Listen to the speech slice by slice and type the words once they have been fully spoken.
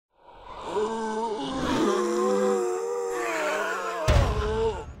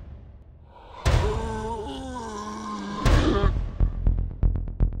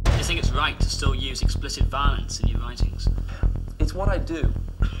right to still use explicit violence in your writings? It's what I do,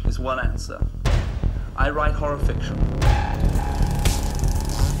 is one answer. I write horror fiction.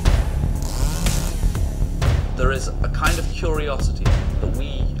 There is a kind of curiosity that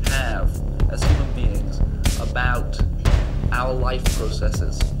we have as human beings about our life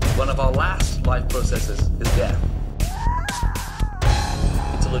processes. One of our last life processes is death.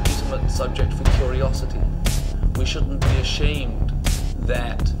 It's a legitimate subject for curiosity. We shouldn't be ashamed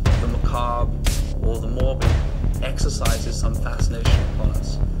that the macabre or the morbid exercises some fascination upon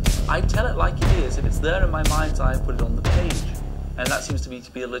us. I tell it like it is. If it's there in my mind's eye, I put it on the page. And that seems to me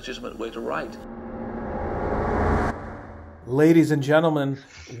to be a legitimate way to write. Ladies and gentlemen,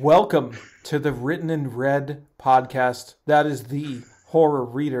 welcome to the Written in Red podcast. That is the horror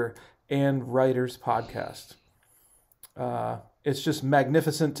reader and writers podcast. It's just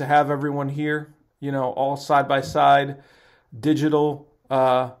magnificent to have everyone here, you know, all side by side, digital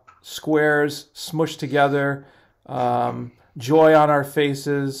squares smushed together, joy on our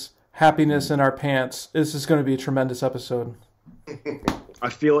faces, happiness in our pants. This is going to be a tremendous episode. I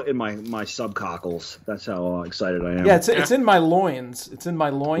feel it in my subcockles. That's how excited I am. Yeah, it's in my loins. It's in my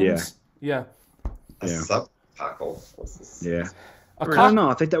loins. Yeah. A subcockle. What's this? Yeah. I don't know.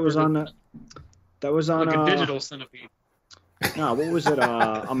 I think that was on. Like a digital centipede. No, what was it?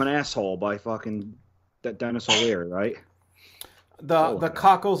 I'm an asshole by fucking that Dennis O'Leary, right? The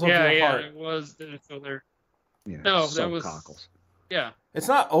cockles of your heart. Yeah, it was Dennis O'Leary. Yeah, No, that was subcockles. Yeah. It's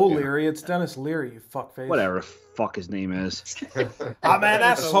not O'Leary, it's Dennis Leary, you fuckface. Whatever the fuck his name is. I'm an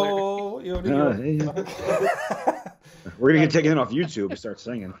asshole. Yo. We're gonna get taken off YouTube and start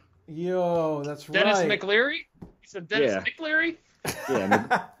singing. Yo, that's Dennis right. McLeary? You said Dennis McLeary?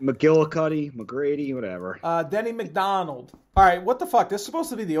 Yeah, McGillicuddy, McGrady, whatever. Denny McDonald. All right, what the fuck? This is supposed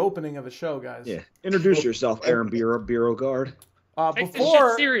to be the opening of a show, guys. Yeah. Introduce yourself, Aaron Beauregard. Take this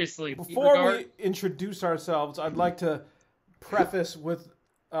shit seriously. Before we introduce ourselves, I'd like to preface with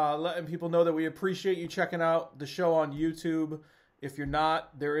letting people know that we appreciate you checking out the show on YouTube. If you're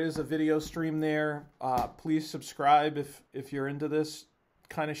not, there is a video stream there. Please subscribe if you're into this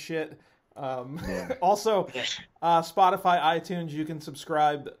kind of shit. Also, Spotify, iTunes, you can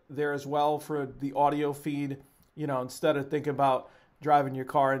subscribe there as well for the audio feed. You know, instead of thinking about driving your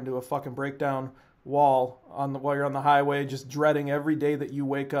car into a fucking breakdown wall while you're on the highway, just dreading every day that you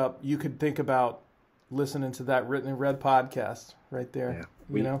wake up, you could think about listening to that Written in Red podcast right there.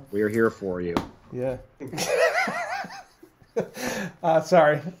 Yeah, we are here for you. Yeah.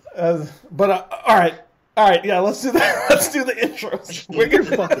 Sorry, but all right. Yeah, let's do that. Let's do the intros. We're gonna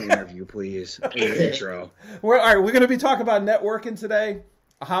fucking interview, please. Intro. We're going to be talking about networking today.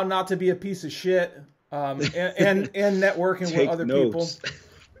 How not to be a piece of shit, and networking Take with other notes. people.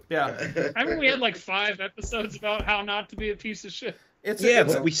 Yeah. Haven't we had like 5 episodes about how not to be a piece of shit?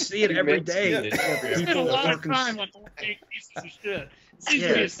 But we see it every day. We spend a lot of time on being pieces of shit. It seems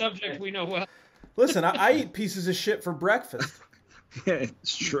to be a subject we know well. Listen, I eat pieces of shit for breakfast. Yeah,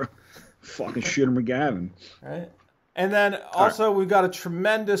 it's true. Fucking shit and McGavin. Right. And then also we've got a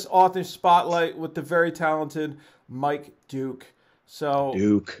tremendous author spotlight with the very talented Mike Duke.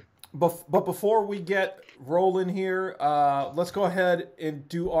 But before we get rolling here, let's go ahead and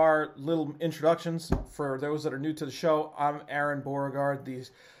do our little introductions for those that are new to the show. I'm Aaron Beauregard, the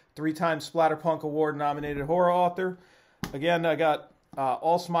 3-time Splatterpunk Award nominated horror author. Again, I got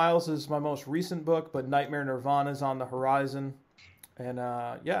All Smiles is my most recent book, but Nightmare Nirvana is on the horizon. And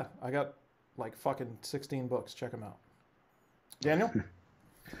I got like fucking 16 books. Check them out. Daniel?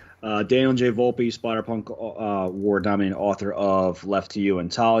 Daniel J. Volpe, Splatterpunk Award nominated author of Left to You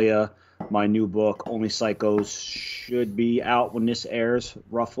and Talia. My new book, Only Psychos, should be out when this airs,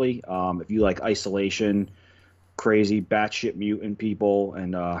 roughly. If you like isolation, crazy, batshit mutant people,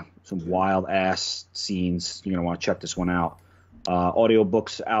 and some wild-ass scenes, you're going to want to check this one out.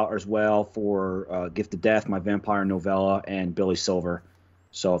 Audiobooks out as well for Gift of Death, my vampire novella, and Billy Silver.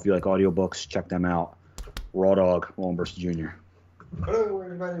 So if you like audiobooks, check them out. Raw Dog, Roland Burst Jr. Hello,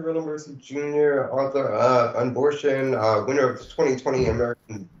 everybody. Roland Burst Jr., author of Abortion, winner of the 2020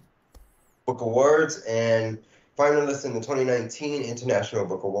 American Book Awards, and finalist in the 2019 International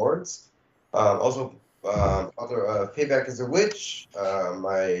Book Awards. Also, author of Payback is a Witch,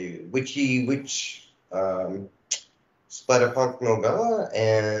 my Witchy Witch Splatterpunk novella,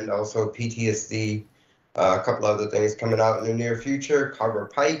 and also PTSD. A couple other things coming out in the near future.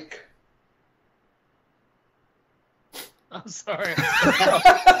 Carver Pike. I'm sorry.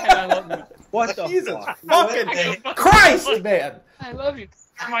 I love you. What the Jesus fuck? fucking Christ, man! I love you.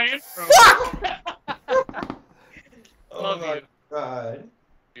 My intro. Oh my God.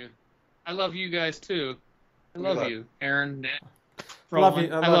 I love you guys too. I love you, Aaron. Love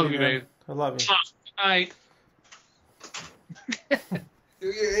you, I love you, Dave. I love you. Good night. Do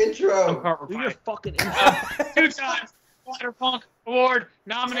your intro. Do your fucking intro. 2 times Spider-Punk Award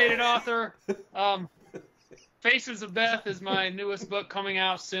nominated author. Faces of Beth is my newest book coming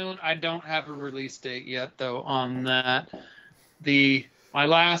out soon. I don't have a release date yet, though, on that. My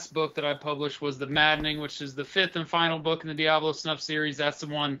last book that I published was The Maddening, which is the 5th and final book in the Diablo Snuff series. That's the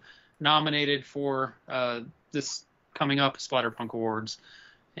one nominated for this coming up Splatterpunk Awards.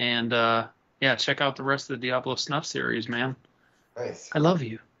 And, yeah, check out the rest of the Diablo Snuff series, man. Nice. I love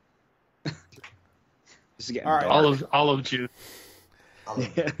you. This is getting All right. dark. Olive juice.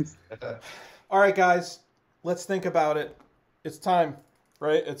 All right, guys, let's think about it. It's time,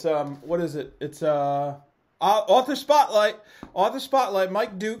 right? It's what is it? It's author spotlight. Author spotlight.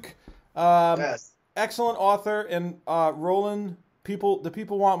 Mike Duke, Yes. excellent author, and Roland. The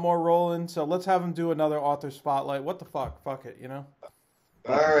people want more Roland, so let's have him do another author spotlight. What the fuck? Fuck it, you know.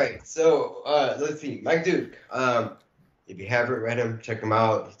 All right. So let's see. Mike Duke. If you haven't read him, check him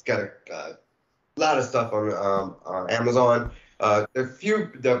out. He's got a lot of stuff on Amazon.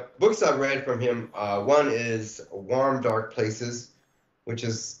 The books I've read from him, one is Warm Dark Places, which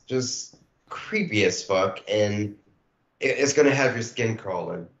is just creepy as fuck, and it's gonna have your skin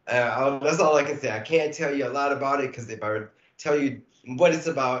crawling. That's all I can say. I can't tell you a lot about it because if I tell you what it's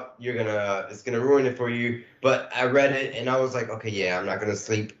about, it's gonna ruin it for you. But I read it and I was like, okay, yeah, I'm not gonna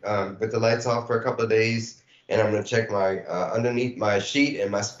sleep with the lights off for a couple of days, and I'm gonna check my underneath my sheet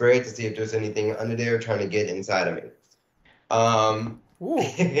and my spread to see if there's anything under there trying to get inside of me. Ooh.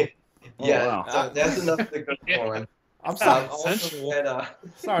 Yeah, wow. so that's enough to go on. I'm I've sorry. also read,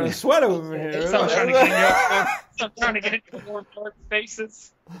 Starting to sweat over here. I'm trying to get into more dark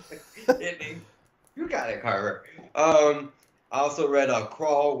spaces. You got it, Carver. I also read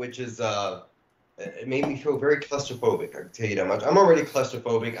Crawl, which is it made me feel very claustrophobic. I can tell you that much. I'm already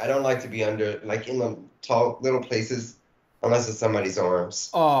claustrophobic. I don't like to be in the tall little places unless it's somebody's arms.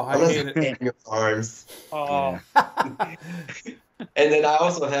 Oh, I unless hate it's it. Daniel's arms. Oh, And then I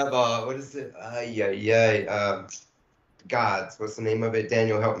also have what is it? Gods. What's the name of it?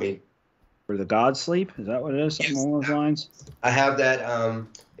 Daniel, help me. Where the gods sleep? Is that what it is? Something Yes. along those lines? I have that.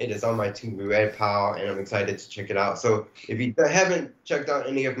 It is on my to be read pile, and I'm excited to check it out. So if you haven't checked out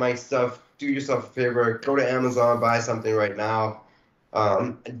any of my stuff, do yourself a favor. Go to Amazon, buy something right now.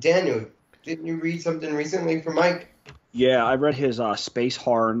 Daniel, didn't you read something recently from Mike? Yeah, I read his space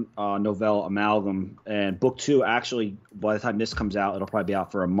horror novella Amalgam, and book 2 actually, by the time this comes out, it'll probably be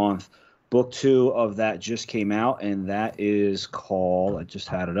out for a month. Book 2 of that just came out, and that is called, I just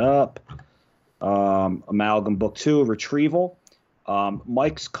had it up, Amalgam Book 2, Retrieval.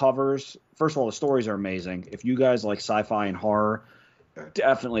 Mike's covers, first of all, the stories are amazing. If you guys like sci-fi and horror,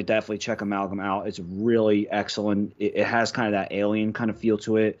 definitely check Amalgam out. It's really excellent. It has kind of that alien kind of feel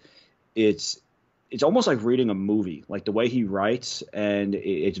to it. It's almost like reading a movie, like the way he writes, and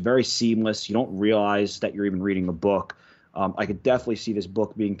it's very seamless. You don't realize that you're even reading a book. I could definitely see this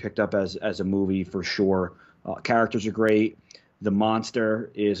book being picked up as a movie for sure. Characters are great. The monster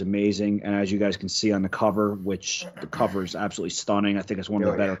is amazing, and as you guys can see on the cover, which the cover is absolutely stunning. I think it's one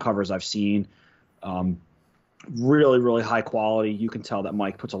of the better covers I've seen. Really, really high quality. You can tell that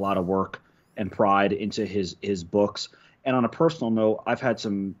Mike puts a lot of work and pride into his books. And on a personal note, I've had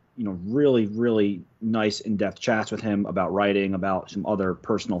some really, really nice in-depth chats with him about writing, about some other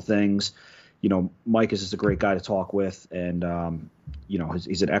personal things. Mike is just a great guy to talk with, and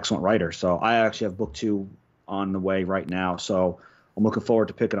he's an excellent writer. So I actually have book 2 on the way right now, so I'm looking forward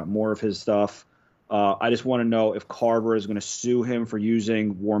to picking up more of his stuff. I just want to know if Carver is going to sue him for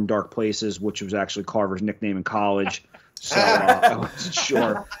using Warm Dark Places, which was actually Carver's nickname in college. So I wasn't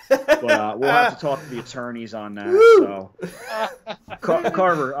sure, but we'll have to talk to the attorneys on that. So,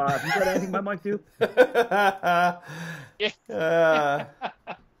 Carver, have you read anything by Mike Duke?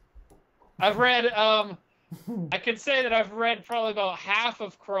 I've read. I can say that I've read probably about half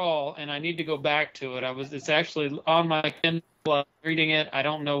of Crawl, and I need to go back to it. It's actually on my Kindle. I'm reading it. I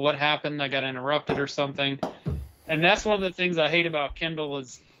don't know what happened. I got interrupted or something, and that's one of the things I hate about Kindle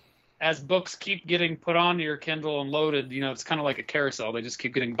is, as books keep getting put onto your Kindle and loaded, it's kind of like a carousel. They just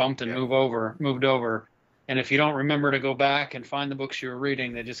keep getting bumped and moved over. And if you don't remember to go back and find the books you were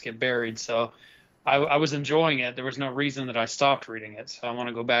reading, they just get buried. So I was enjoying it. There was no reason that I stopped reading it. So I want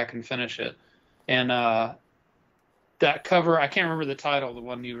to go back and finish it. And that cover, I can't remember the title,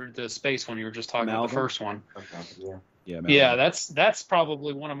 the space one you were just talking about, the first one. Yeah, that's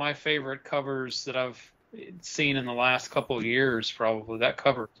probably one of my favorite covers that I've seen in the last couple of years. Probably that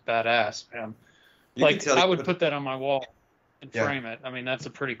cover is badass, man. I would put that on my wall and frame it. I mean, that's a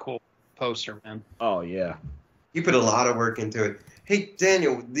pretty cool poster, man. Oh yeah, he put a lot of work into it. Hey,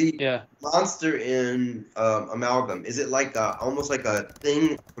 Daniel, the Yeah. monster in Amalgam, is it like almost like a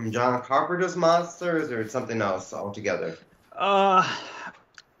thing from John Carpenter's Monsters, or it's something else altogether? I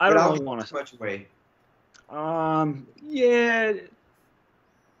don't Without really giving want too much away. to. Yeah,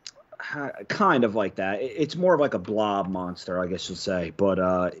 kind of like that. It's more of like a blob monster, I guess you'd say.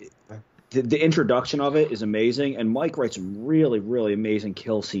 But the introduction of it is amazing, and Mike writes some really, really amazing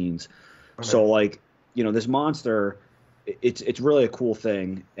kill scenes. Okay. So, like, this monster, it's really a cool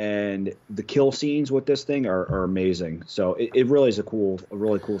thing, and the kill scenes with this thing are amazing. So it really is a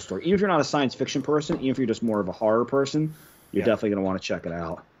really cool story. Even if you're not a science fiction person, even if you're just more of a horror person, you're definitely gonna want to check it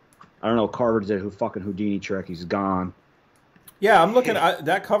out. I don't know, Carver did who fucking Houdini trick. He's gone. Yeah, I'm looking at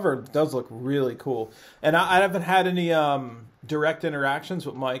that cover. Does look really cool, and I haven't had any direct interactions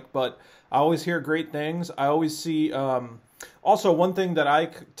with Mike, but I always hear great things. I always see. Also, one thing that I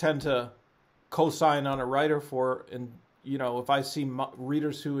tend to co-sign on a writer for, and if I see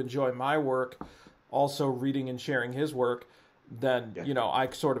readers who enjoy my work also reading and sharing his work, then I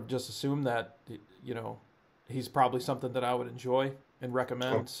sort of just assume that he's probably something that I would enjoy and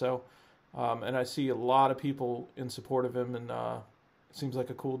recommend. So. And I see a lot of people in support of him, and seems like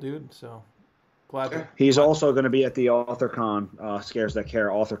a cool dude. So glad. He's also going to be at the AuthorCon, Scares That Care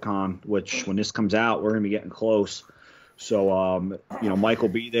AuthorCon, which when this comes out, we're going to be getting close. So, Mike will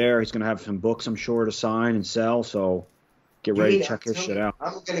be there. He's going to have some books, I'm sure, to sign and sell. So get ready to check his shit out.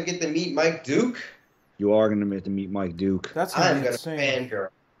 I'm going to get to meet Mike Duke. You are going to get to meet Mike Duke. That's I going am to going to fangirl.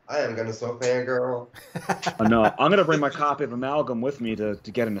 I am going to so fangirl. No, I'm going to bring my copy of Amalgam with me to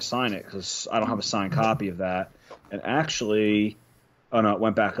get him to sign it, because I don't have a signed copy of that. And actually, it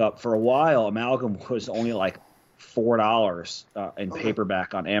went back up. For a while, Amalgam was only like $4 in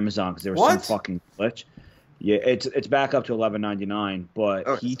paperback on Amazon, because there was some fucking glitch. Yeah, it's back up to $11.99,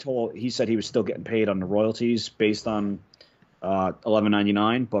 but he said he was still getting paid on the royalties based on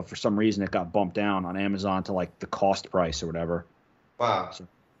 $11.99, but for some reason it got bumped down on Amazon to like the cost price or whatever. Wow.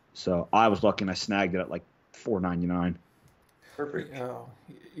 So I was lucky and I snagged it at like $4.99. Perfect.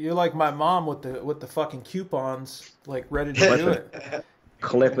 You're like my mom with the fucking coupons, like ready to do it.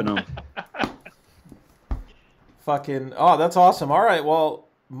 Clipping them. Fucking that's awesome. All right, well,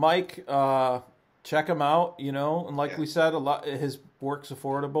 Mike, check him out. And like we said, his work's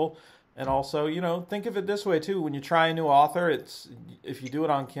affordable, and also think of it this way too. When you try a new author, if you do it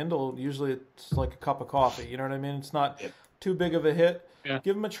on Kindle, usually it's like a cup of coffee. You know what I mean? It's not too big of a hit. Yeah.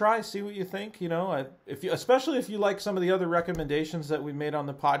 Give them a try, see what you think. Especially if you like some of the other recommendations that we made on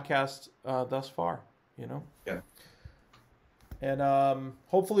the podcast thus far. Yeah. And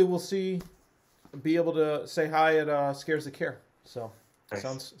hopefully we'll be able to say hi at Scares the Care. So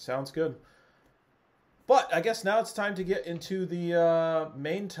Nice. sounds good. But I guess now it's time to get into the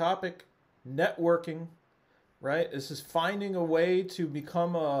main topic, networking. Right? This is finding a way to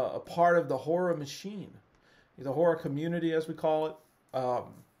become a part of the horror machine, the horror community, as we call it.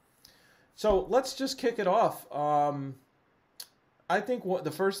 So let's just kick it off. I think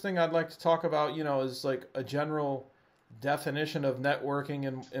the first thing I'd like to talk about, is like a general definition of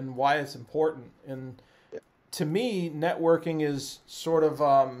networking and why it's important. And to me, networking is sort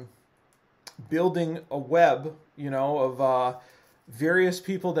of building a web, of various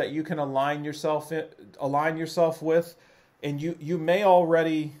people that you can align yourself with, and you may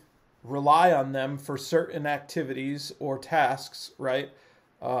already rely on them for certain activities or tasks, right?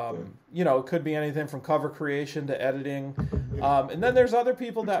 It could be anything from cover creation to editing. And then there's other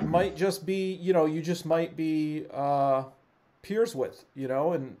people that might just be, you just might be peers with,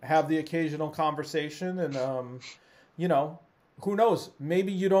 and have the occasional conversation. And, who knows?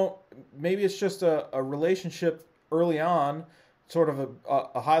 Maybe it's just a relationship early on, sort of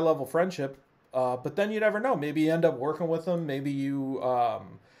a high level friendship. But then you never know. Maybe you end up working with them. Maybe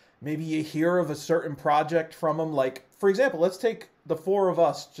you hear of a certain project from them. Like, for example, let's take the four of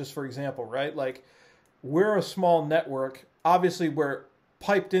us, just for example, right? Like, we're a small network. Obviously, we're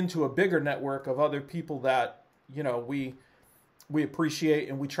piped into a bigger network of other people that, we appreciate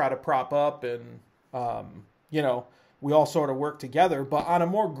and we try to prop up, and, we all sort of work together. But on a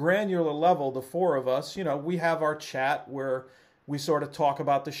more granular level, the four of us, we have our chat where we sort of talk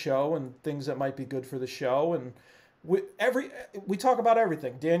about the show and things that might be good for the show, and we talk about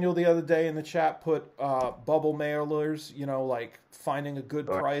everything. Daniel the other day in the chat put bubble mailers, like finding a good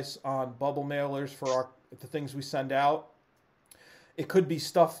price on bubble mailers for the things we send out. It could be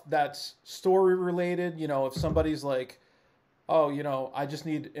stuff that's story related. If somebody's like, oh, I just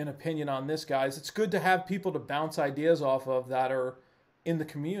need an opinion on this, guys. It's good to have people to bounce ideas off of that are in the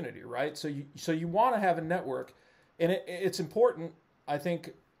community, right? So you want to have a network, and it's important, I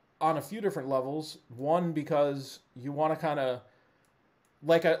think, on a few different levels. One, because you want to kind of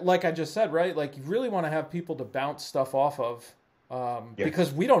like I just said, right? Like you really want to have people to bounce stuff off of,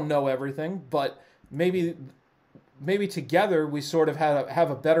 because we don't know everything, but maybe together we sort of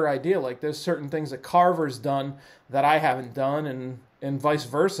have a better idea. Like there's certain things that Carver's done that I haven't done, and vice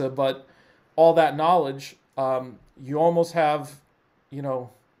versa. But all that knowledge, you almost have,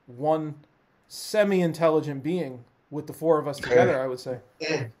 one semi-intelligent being with the four of us together, I would say.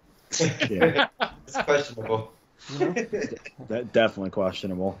 Yeah. It's questionable. Definitely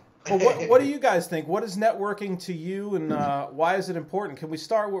questionable. Well, what do you guys think? What is networking to you, and why is it important? Can we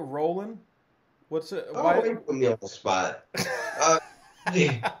start with Roland? What's it? Why? You put me on the spot. When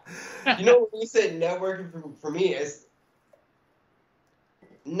you said networking, for me, it's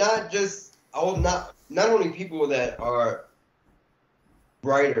not just not only people that are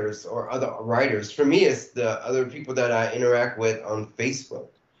writers or other writers. For me, it's the other people that I interact with on Facebook,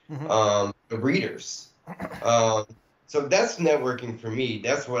 the readers. So that's networking for me.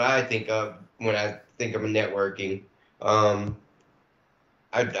 That's what I think of when I think of networking. I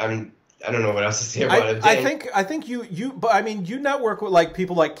don't know what else to say about it. I think you but I mean you network with like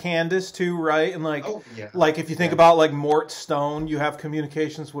people like Candace too, right? And like like if you think about like Mort Stone, you have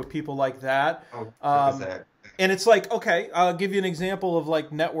communications with people like that. And it's like, okay, I'll give you an example of like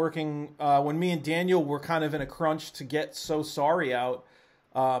networking. When me and Daniel were kind of in a crunch to get So Sorry out,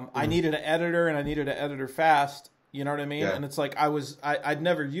 I needed an editor, and I needed an editor fast. You know what I mean? Yeah. And it's like I'd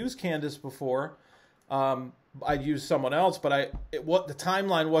never used Candace before. I'd use someone else, but the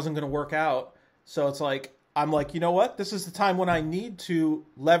timeline wasn't going to work out. So it's like, I'm like, you know what? This is the time when I need to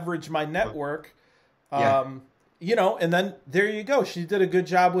leverage my network. And then there you go. She did a good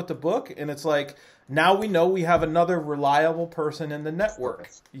job with the book. And it's like, now we know we have another reliable person in the network.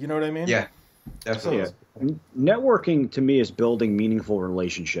 You know what I mean? Yeah, definitely. Yeah. Networking to me is building meaningful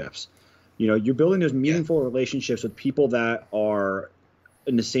relationships. You're building those meaningful relationships with people that are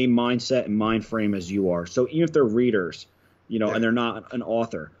in the same mindset and mind frame as you are. So even if they're readers, and they're not an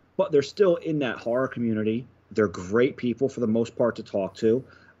author, but they're still in that horror community, they're great people for the most part to talk to.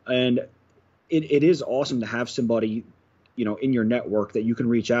 And it is awesome to have somebody, in your network that you can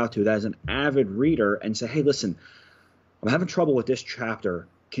reach out to that is an avid reader and say, hey, listen, I'm having trouble with this chapter.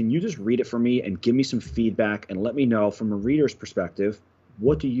 Can you just read it for me and give me some feedback and let me know from a reader's perspective,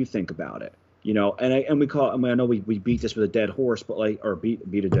 what do you think about it? And we call. I mean, I know we beat this with a dead horse, but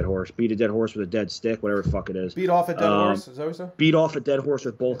beat a dead horse with a dead stick, whatever the fuck it is. Beat off a dead horse. Is that what you said? Beat off a dead horse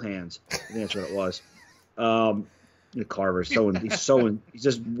with both hands. I think that's what it was. Carver's he's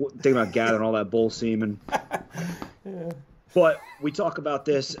just thinking about gathering all that bull semen. Yeah. But we talk about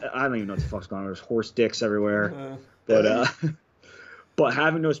this. I don't even know what the fuck's going on. There's horse dicks everywhere. But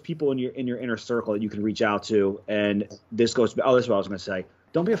having those people in your inner circle that you can reach out to, and this is what I was going to say.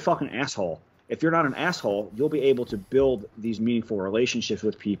 Don't be a fucking asshole. If you're not an asshole, you'll be able to build these meaningful relationships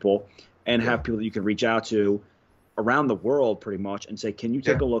with people and have people that you can reach out to around the world pretty much and say, can you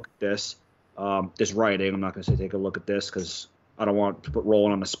take a look at this? This writing, I'm not going to say take a look at this because I don't want to put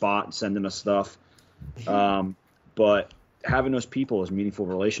Roland on the spot and sending us stuff. But having those people as meaningful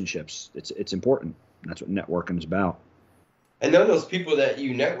relationships, it's important. That's what networking is about. And then those people that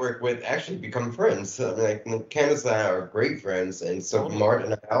you network with actually become friends. So, like Candace and I are great friends, and so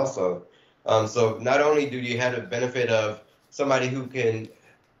Martin and I also. So not only do you have the benefit of somebody who can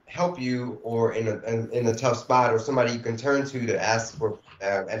help you or in a tough spot, or somebody you can turn to ask for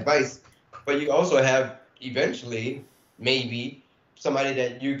advice, but you also have eventually maybe somebody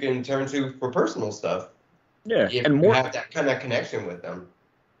that you can turn to for personal stuff. Yeah, if and you have that kind of connection with them.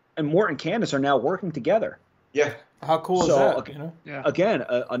 And Mort and Candace are now working together. Yeah. How cool is that? Again,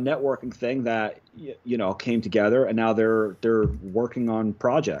 a networking thing that came together, and now they're working on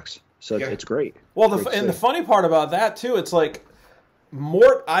projects. So it's great. Well, the funny part about that too, it's like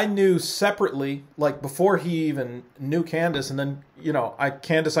Mort I knew separately, like before he even knew Candace, and then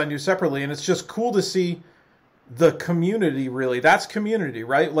Candace I knew separately, and it's just cool to see the community. Really, that's community,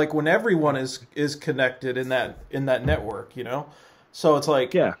 right? Like when everyone is connected in that network, So it's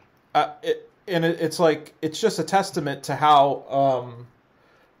like it's like it's just a testament to how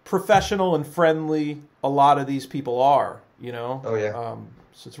professional and friendly a lot of these people are, Oh yeah.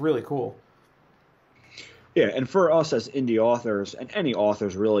 So it's really cool. Yeah, and for us as indie authors, and any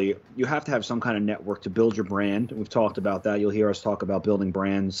authors really, you have to have some kind of network to build your brand. We've talked about that. You'll hear us talk about building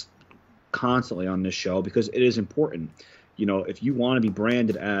brands constantly on this show because it is important. If you want to be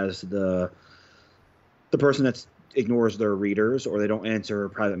branded as the person that ignores their readers or they don't answer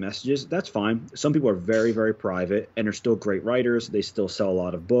private messages, that's fine. Some people are very, very private and are still great writers. They still sell a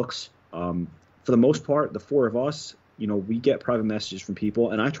lot of books. For the most part, the four of us, we get private messages from people,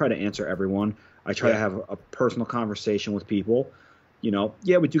 and I try to answer everyone. I try to have a personal conversation with people,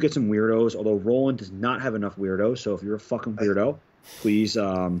 yeah, we do get some weirdos, although Roland does not have enough weirdos. So if you're a fucking weirdo, please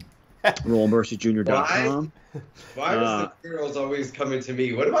RolandVersusJunior.com. Why does the weirdos always coming to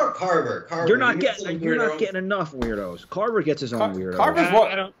me? What about Carver? Carver, you're not getting enough weirdos. Carver gets his own weirdos. Carver's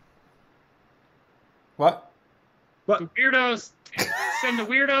what? I don't. What? The weirdos send the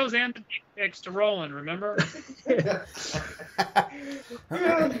weirdos and the dick pics to Roland. Remember?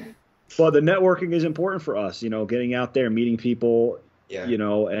 But the networking is important for us. Getting out there, meeting people. Yeah.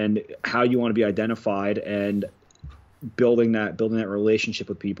 And how you want to be identified, and building that relationship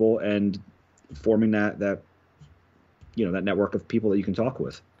with people, and forming that network of people that you can talk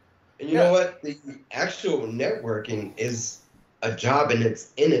with. And you know what? The actual networking is a job in it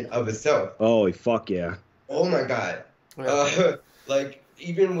of itself. Oh, fuck yeah. Oh my God. Like,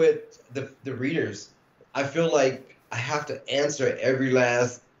 even with the readers, I feel like I have to answer every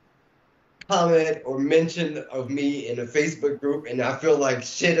last comment or mention of me in a Facebook group, and I feel like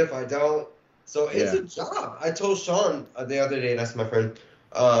shit if I don't. So it's a job. I told Sean the other day, that's my friend,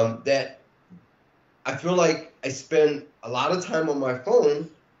 that I feel like I spend a lot of time on my phone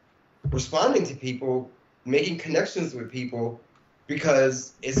responding to people, making connections with people,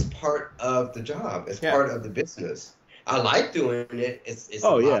 because it's part of the job. It's part of the business. I like doing it. It's a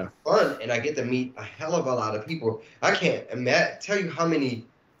lot of fun, and I get to meet a hell of a lot of people. I can't tell you how many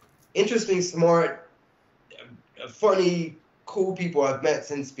interesting, smart, funny, cool people I've met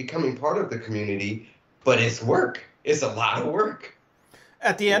since becoming part of the community, but it's work. It's a lot of work.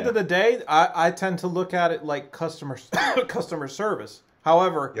 At the end of the day, I tend to look at it like customer service.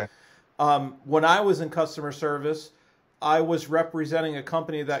 However, when I was in customer service, I was representing a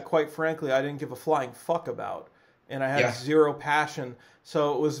company that, quite frankly, I didn't give a flying fuck about, and I had zero passion.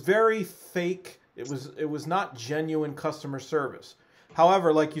 So it was very fake. It was not genuine customer service.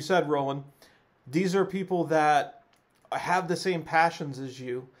 However, like you said, Roland, these are people that have the same passions as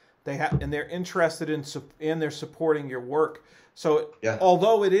you. And they're interested in they're supporting your work. So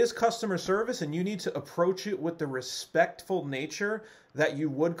although it is customer service, and you need to approach it with the respectful nature that you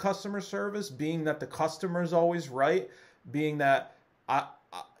would customer service, being that the customer's always right, being that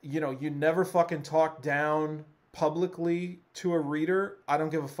you never fucking talk down publicly to a reader. I don't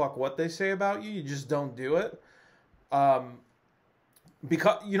give a fuck what they say about you. You just don't do it.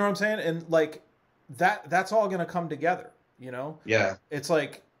 Because you know what I'm saying? And like that's all going to come together, Yeah. It's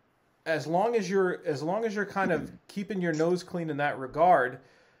like as long as you're kind of keeping your nose clean in that regard,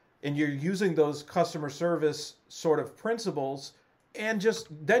 and you're using those customer service sort of principles, and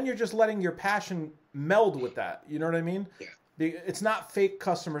then you're just letting your passion meld with that. You know what I mean? Yeah. It's not fake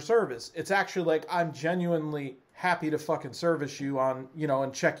customer service. It's actually like, I'm genuinely happy to fucking service you on,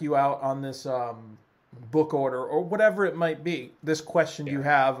 and check you out on this book order or whatever it might be, this question you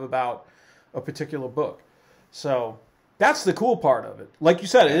have about a particular book. So that's the cool part of it. Like you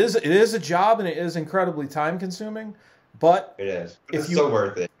said, it is a job, and it is incredibly time consuming, but it is. It's so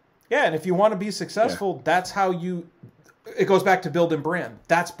worth it. Yeah, and if you want to be successful, that's how it goes back to building brand.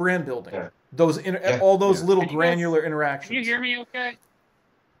 That's brand building. Yeah. All those little granular interactions. Can you hear me okay?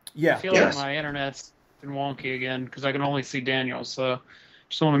 Yeah. I feel like my internet's been wonky again because I can only see Daniel, so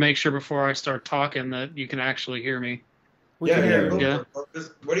just want to make sure before I start talking that you can actually hear me. What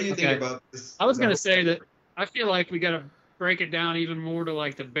do you think about this? I was going to say that I feel like we got to break it down even more to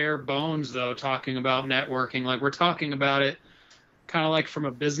like the bare bones, though, talking about networking. Like, we're talking about it kind of like from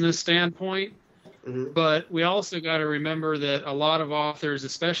a business standpoint, but we also got to remember that a lot of authors,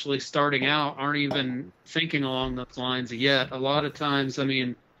 especially starting out, aren't even thinking along those lines yet. A lot of times, I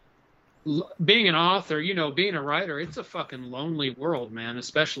mean, being an author, being a writer, it's a fucking lonely world, man,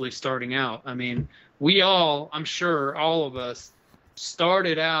 especially starting out. I mean, I'm sure all of us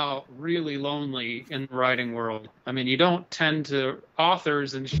started out really lonely in the writing world. I mean,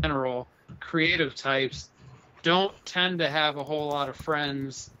 authors in general, creative types, don't tend to have a whole lot of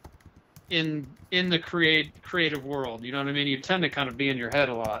friends in the creative world. You know what I mean? You tend to kind of be in your head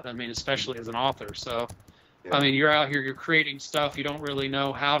a lot. I mean, especially as an author. So, I mean, you're out here, you're creating stuff. You don't really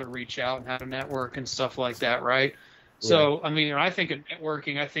know how to reach out and how to network and stuff like that, right? Yeah. So, I mean, I think in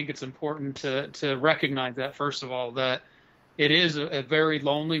networking, I think it's important to recognize that, first of all, that it is a very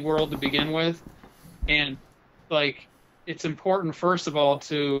lonely world to begin with. And, like, it's important, first of all,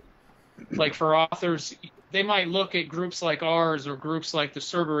 to, like, for authors, they might look at groups like ours or groups like the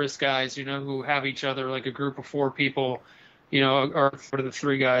Cerberus guys, who have each other, like a group of 4 people, or for the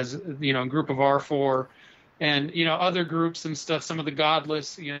 3 guys, a group of our 4. And, other groups and stuff, some of the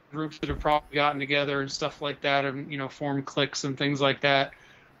godless, groups that have probably gotten together and stuff like that and, formed cliques and things like that.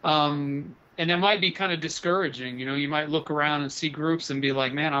 And and that might be kind of discouraging. You know, you might look around and see groups and be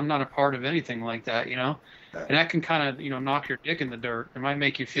like, man, I'm not a part of anything like that, you know? And that can kind of, you know, knock your dick in the dirt. It might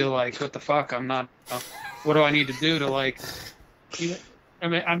make you feel like, what the fuck? I'm not, what do I need to do to, like, you know, I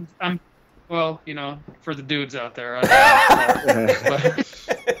mean, I'm, well, you know, for the dudes out there.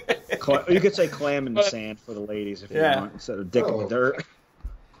 You could say clam in the sand for the ladies if you want, instead of dick in the dirt.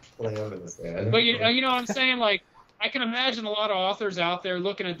 But you know what I'm saying? Like, I can imagine a lot of authors out there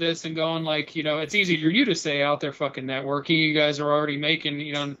looking at this and going, like, you know, it's easy for you to say out there fucking networking. You guys are already making,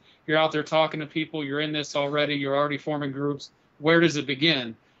 you know, you're out there talking to people. You're in this already. You're already forming groups. Where does it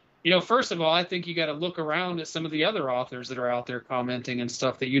begin? You know, first of all, I think you got to look around at some of the other authors that are out there commenting and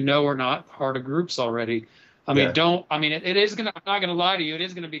stuff that you know are not part of groups already. I mean, it is going to, I'm not going to lie to you, it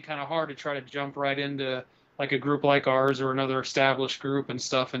is going to be kind of hard to try to jump right into like a group like ours or another established group and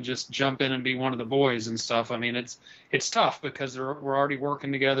stuff and just jump in and be one of the boys and stuff. I mean, it's tough because we're already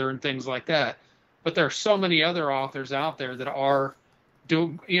working together and things like that. But there are so many other authors out there that are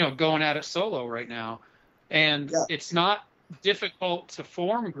going at it solo right now. And it's not difficult to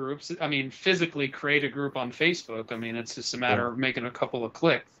form groups. I mean, physically create a group on Facebook. I mean, it's just a matter of making a couple of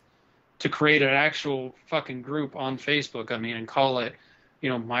clicks to create an actual fucking group on Facebook. I mean, and call it, you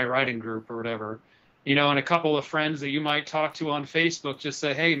know, my writing group or whatever, you know, and a couple of friends that you might talk to on Facebook, just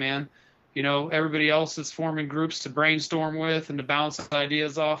say, hey man, you know, everybody else is forming groups to brainstorm with and to bounce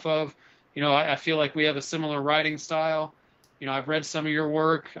ideas off of. You know, I feel like we have a similar writing style. You know, I've read some of your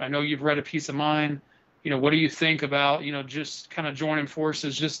work. I know you've read a piece of mine. You know, what do you think about, you know, just kind of joining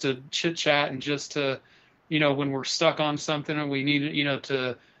forces just to chit chat and just to, you know, when we're stuck on something and we need, you know,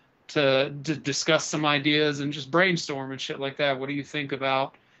 to discuss some ideas and just brainstorm and shit like that. What do you think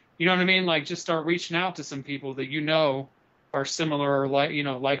about, you know what I mean? Like, just start reaching out to some people that you know are similar or like, you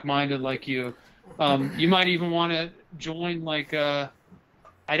know, like-minded like you. You might even want to join, like,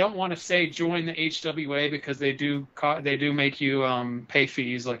 I don't want to say join the HWA because they do make you pay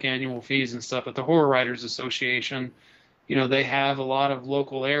fees, like annual fees and stuff. But the Horror Writers Association, you know, they have a lot of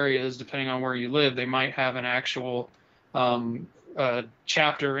local areas, depending on where you live. They might have an actual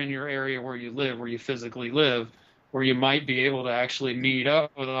chapter in your area where you live, where you physically live, where you might be able to actually meet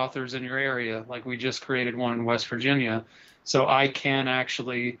up with authors in your area. Like, we just created one in West Virginia. So I can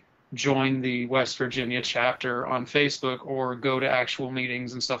actually join the West Virginia chapter on Facebook or go to actual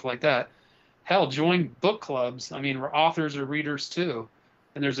meetings and stuff like that. Hell, join book clubs. I mean, authors are readers too.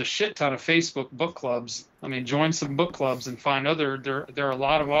 And there's a shit ton of Facebook book clubs. I mean, join some book clubs and find there are a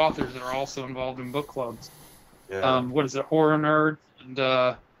lot of authors that are also involved in book clubs. Yeah. What is it? Horror Nerd and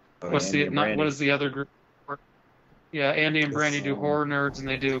what is the other group? Yeah, Andy and Brandy do Horror Nerds and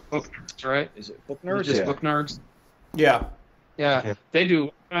they do Book Nerds, right? Is it Book Nerds? Just Book Nerds. Yeah. Yeah, they do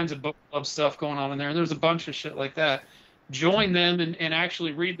all kinds of book club stuff going on in there. And there's a bunch of shit like that. Join them and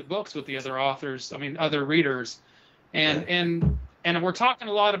actually read the books with the other authors. I mean, other readers, and we're talking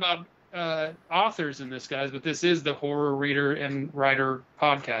a lot about authors in this, guys, but this is the Horror Reader and Writer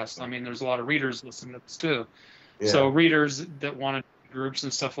podcast. I mean, there's a lot of readers listening to this too. Yeah. So readers that want to do groups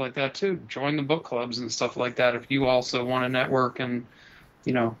and stuff like that too, join the book clubs and stuff like that if you also want to network and,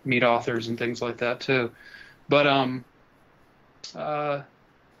 you know, meet authors and things like that too. But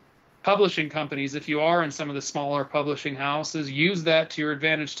publishing companies, if you are in some of the smaller publishing houses, use that to your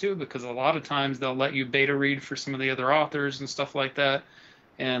advantage too, because a lot of times they'll let you beta read for some of the other authors and stuff like that,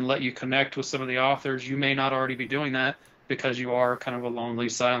 and let you connect with some of the authors. You may not already be doing that because you are kind of a lonely,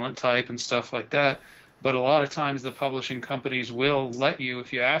 silent type and stuff like that. But a lot of times the publishing companies will let you,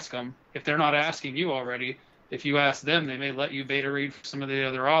 if you ask them, if they're not asking you already, if you ask them, they may let you beta read for some of the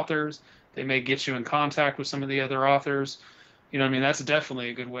other authors. They may get you in contact with some of the other authors. You know what I mean? That's definitely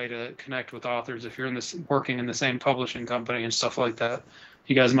a good way to connect with authors if you're working in the same publishing company and stuff like that.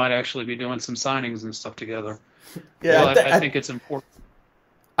 You guys might actually be doing some signings and stuff together. Yeah, well, I think it's important.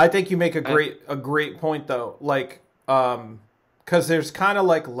 I think you make a great point though. Like, because there's kind of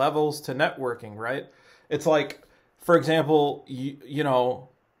like levels to networking, right? It's like, for example, you know,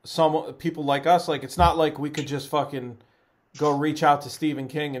 some people like us, like, it's not like we could just fucking go reach out to Stephen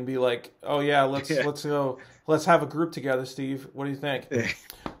King and be like, oh yeah, let's have a group together, Steve. What do you think?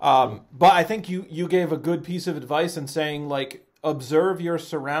 But I think you gave a good piece of advice in saying, like, observe your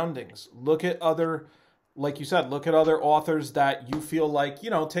surroundings. Look at other, like you said, look at other authors that you feel like, you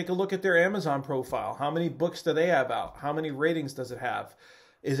know, take a look at their Amazon profile. How many books do they have out? How many ratings does it have?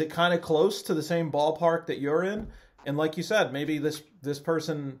 Is it kind of close to the same ballpark that you're in? And like you said, maybe this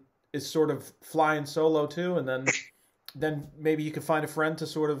person is sort of flying solo too, and then maybe you could find a friend to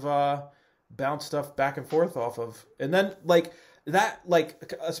sort of bounce stuff back and forth off of. And then like that,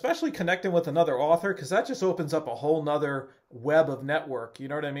 like especially connecting with another author, because that just opens up a whole nother web of network. You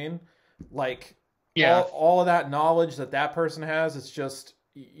know what I mean? Like, Yeah. all of that knowledge that person has, it's just,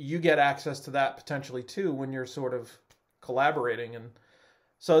 you get access to that potentially too when you're sort of collaborating. And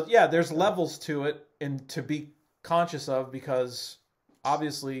so, yeah, there's levels to it and to be conscious of, because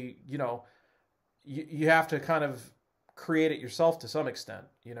obviously, you know, you have to kind of create it yourself to some extent,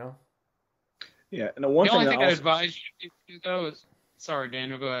 you know? Yeah, and The only thing I advise you to do, though, is... Sorry,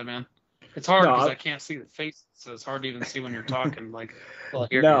 Daniel, go ahead, man. It's hard because I can't see the face, so it's hard to even see when you're talking. Like, well,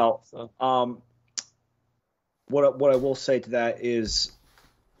 here. No. So. What I will say to that is,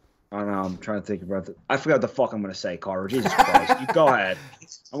 I don't know, I'm trying to think about it. I forgot what the fuck I'm going to say, Carter. Jesus Christ. You go ahead.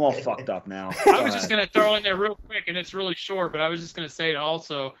 I'm all fucked up now. I was just going to throw in there real quick, and it's really short, but I was just going to say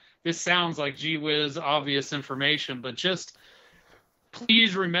also, this sounds like gee whiz obvious information, but just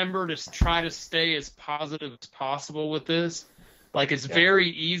please remember to try to stay as positive as possible with this. Like, it's very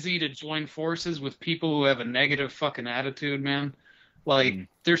easy to join forces with people who have a negative fucking attitude, man. Like,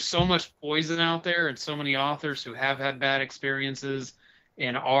 there's so much poison out there, and so many authors who have had bad experiences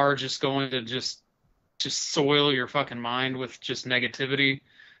and are just going to just soil your fucking mind with just negativity.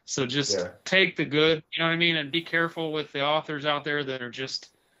 So just take the good, you know what I mean? And be careful with the authors out there that are just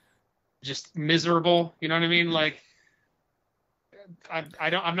miserable, you know what I mean? Like, I'm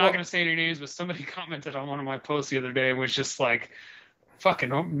not going to say any names, but somebody commented on one of my posts the other day and was just like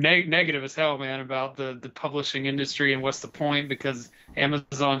fucking negative as hell, man, about the publishing industry and what's the point, because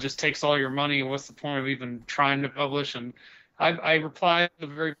Amazon just takes all your money and what's the point of even trying to publish. And I replied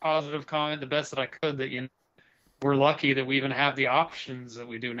with a very positive comment, the best that I could, that, you know, we're lucky that we even have the options that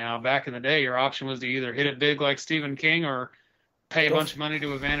we do now. Back in the day, your option was to either hit it big like Stephen King or pay a bunch of money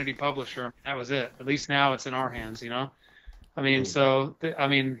to a vanity publisher. That was it. At least now it's in our hands, you know? I mean,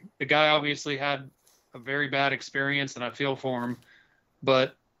 the guy obviously had a very bad experience, and I feel for him,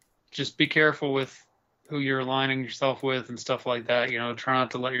 but just be careful with who you're aligning yourself with and stuff like that. You know, try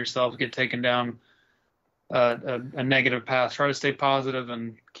not to let yourself get taken down a negative path. Try to stay positive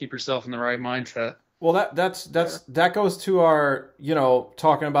and keep yourself in the right mindset. Well, that goes to our, you know,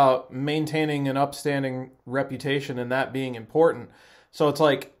 talking about maintaining an upstanding reputation and that being important. So it's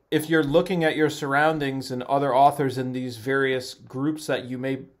like, if you're looking at your surroundings and other authors in these various groups that you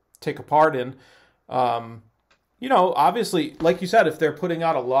may take a part in, you know, obviously, like you said, if they're putting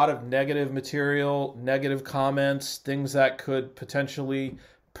out a lot of negative material, negative comments, things that could potentially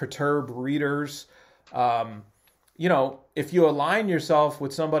perturb readers, you know, if you align yourself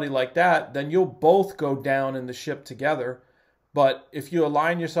with somebody like that, then you'll both go down in the ship together. But if you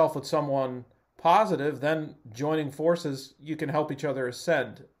align yourself with someone positive, then joining forces, you can help each other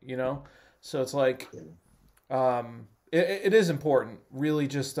ascend, you know? So it's like, it is important, really,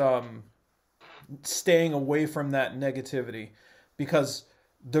 just staying away from that negativity, because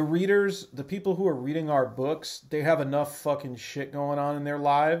the readers, the people who are reading our books, they have enough fucking shit going on in their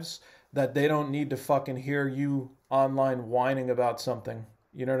lives that they don't need to fucking hear you online whining about something.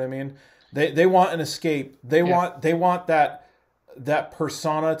 You know what I mean? They want an escape. They want that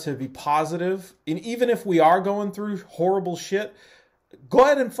persona to be positive. And even if we are going through horrible shit, go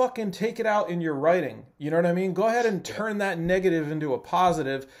ahead and fucking take it out in your writing. You know what I mean? Go ahead and turn that negative into a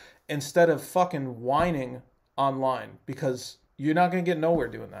positive instead of fucking whining online, because you're not going to get nowhere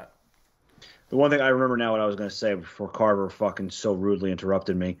doing that. The one thing I remember now what I was going to say before Carver fucking so rudely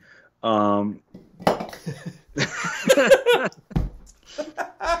interrupted me. I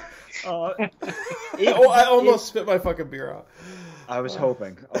almost spit my fucking beer out. I was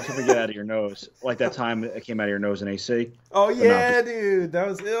hoping to get out of your nose, like that time it came out of your nose in AC. Oh yeah, dude, that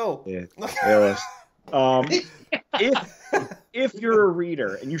was ill. Yeah, if you're a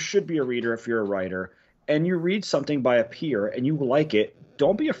reader, and you should be a reader if you're a writer, and you read something by a peer and you like it,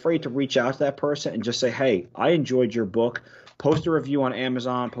 don't be afraid to reach out to that person and just say, "Hey, I enjoyed your book." Post a review on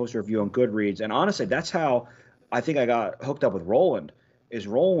Amazon, post a review on Goodreads. And honestly, that's how I think I got hooked up with Roland.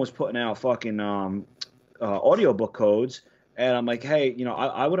 Roland was putting out fucking audiobook codes, and I'm like, hey, you know,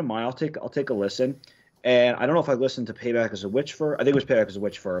 I wouldn't mind. I'll take a listen. And I don't know if I listened to Payback as a Witch first. I think it was Payback as a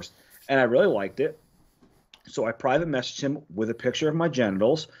Witch first, and I really liked it. So I private messaged him with a picture of my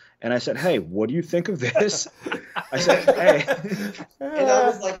genitals, and I said, hey, what do you think of this? I said, hey. And I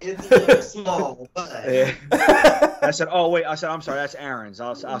was like, it's a little small, but. I said, oh, wait. I said, I'm sorry, that's Aaron's.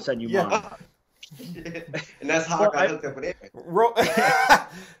 I'll send you mine. And that's how I got hooked up with Aaron.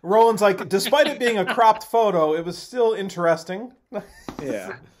 Roland's like, despite it being a cropped photo, it was still interesting.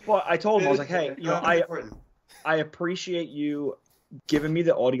 Yeah. Well, I told him, I was like, hey, you know, I appreciate you giving me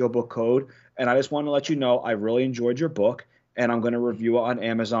the audiobook code, and I just want to let you know I really enjoyed your book, and I'm going to review it on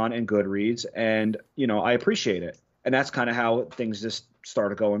Amazon and Goodreads, and, you know, I appreciate it. And that's kind of how things just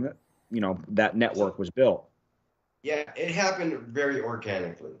started going, you know, that network was built. Yeah, it happened very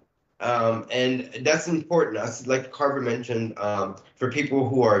organically. And that's important. As like Carver mentioned, for people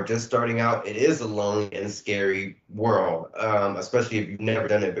who are just starting out, it is a lonely and scary world, especially if you've never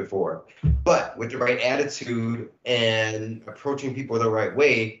done it before. But with the right attitude and approaching people the right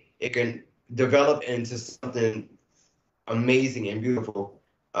way, it can develop into something amazing and beautiful,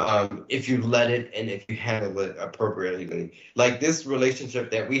 if you let it and if you handle it appropriately. Like this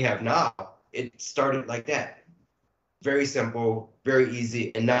relationship that we have now, it started like that. Very simple, very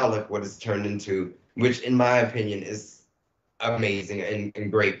easy, and now look what it's turned into, which in my opinion is amazing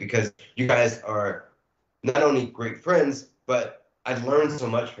and great, because you guys are not only great friends, but I learned so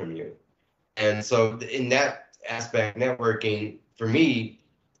much from you. And so in that aspect, networking for me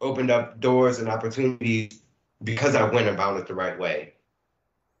opened up doors and opportunities because I went about it the right way.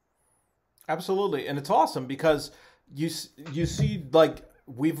 Absolutely, and it's awesome because you see, like,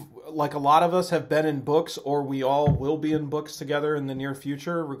 we've, like, a lot of us have been in books, or we all will be in books together in the near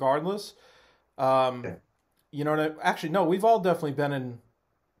future regardless. You know, actually no, we've all definitely been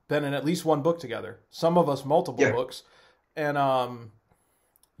in at least one book together, some of us multiple books, and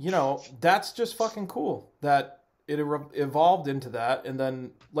you know, that's just fucking cool that it evolved into that. And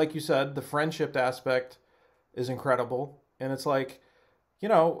then, like you said, the friendship aspect is incredible, and it's like, you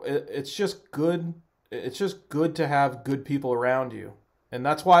know, it's just good to have good people around you. And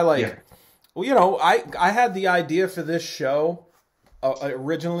that's why, like, well, you know, I had the idea for this show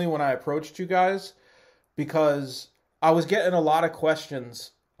originally when I approached you guys, because I was getting a lot of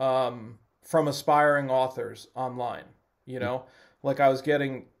questions from aspiring authors online. You know, like I was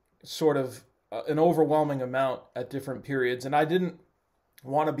getting sort of an overwhelming amount at different periods, and I didn't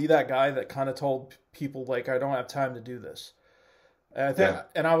want to be that guy that kind of told people, like, I don't have time to do this. And I think,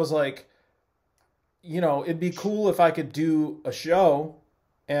 and I was like, you know, it'd be cool if I could do a show.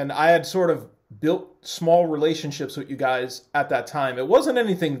 And I had sort of built small relationships with you guys at that time. It wasn't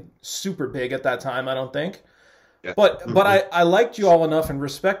anything super big at that time, I don't think. Yeah. But I liked you all enough and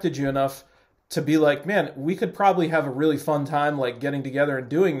respected you enough to be like, man, we could probably have a really fun time, like, getting together and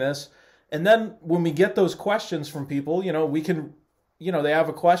doing this. And then when we get those questions from people, you know, we can, you know, they have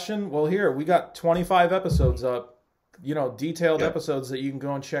a question. Well, here, we got 25 episodes up, you know, detailed episodes that you can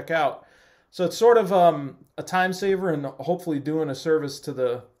go and check out. So it's sort of a time saver and hopefully doing a service to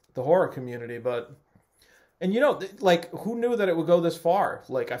the horror community. But, and you know, like, who knew that it would go this far?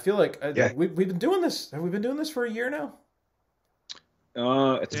 Like, I feel like we've been doing this. Have we been doing this for a year now?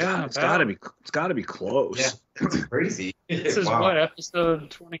 It's got to be close. Yeah, it's crazy. This is what, episode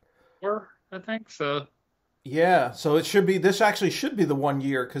 24, I think. So yeah, so it should be. This actually should be the 1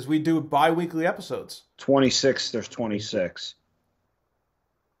 year, because we do bi-weekly episodes. 26. There's 26.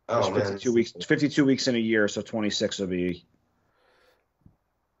 Oh, There's 52 weeks. 52 weeks in a year, so 26 will be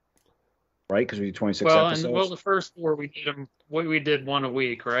right, because we do 26 episodes. And the first 4 we did one a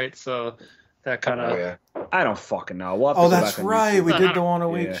week, right? So that kind of. I don't fucking know. We'll that's right. We did the one a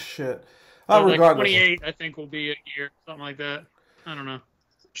week shit. So regardless, like 28, I think, will be a year, something like that. I don't know.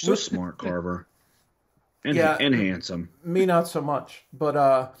 So smart, Carver, and handsome. Me, not so much,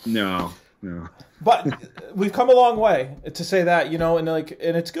 but no. But we've come a long way, to say that, you know, and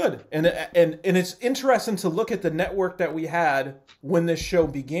it's good, and it's interesting to look at the network that we had when this show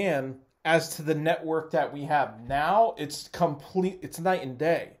began as to the network that we have now. It's night and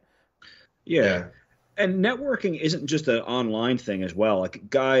day. Yeah. And networking isn't just an online thing as well. Like,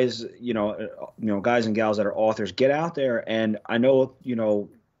 guys, guys and gals that are authors, get out there. And I know, you know,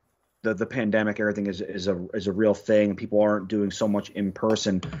 the pandemic, everything is a real thing. People aren't doing so much in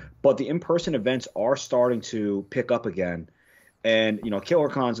person, but the in-person events are starting to pick up again. And, you know,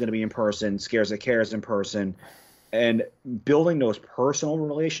 KillerCon is going to be in person, Scares That Cares in person, and building those personal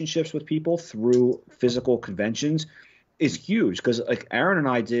relationships with people through physical conventions is huge. Because, like, Aaron and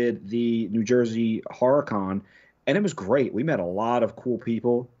I did the New Jersey HorrorCon, and it was great. We met a lot of cool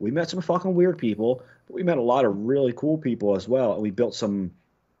people. We met some fucking weird people, but we met a lot of really cool people as well. And we built some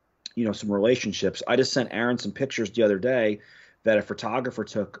relationships. I just sent Aaron some pictures the other day that a photographer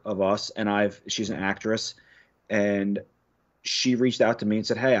took of us, and she's an actress, and she reached out to me and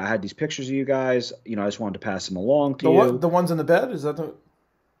said, "Hey, I had these pictures of you guys. You know, I just wanted to pass them along to you." The ones in the bed? Is that the?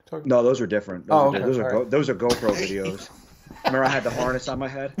 No, those are different. Those are GoPro videos. Remember, I had the harness on my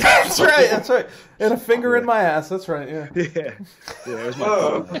head. That's right. And a finger in my ass. That's right. Yeah. Yeah. It was my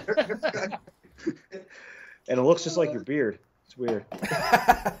phone. And it looks just like your beard. It's weird.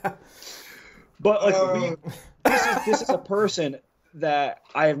 But like, this is a person that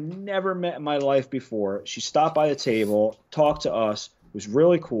I have never met in my life before. She stopped by the table, talked to us, was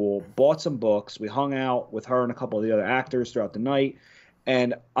really cool, bought some books. We hung out with her and a couple of the other actors throughout the night,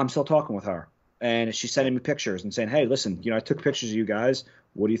 and I'm still talking with her. And she's sending me pictures and saying, hey, listen, I took pictures of you guys.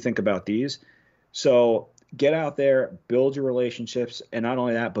 What do you think about these? So get out there, build your relationships, and not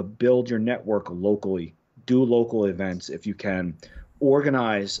only that, but build your network locally. Do local events if you can.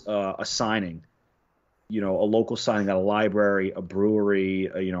 Organize a signing, a local signing at a library, a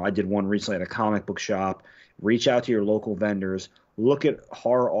brewery. I did one recently at a comic book shop. Reach out to your local vendors. Look at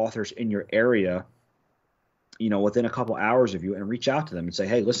horror authors in your area, within a couple hours of you, and reach out to them and say,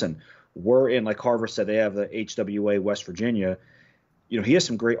 hey, listen, we're in, like Carver said, they have the HWA West Virginia. He has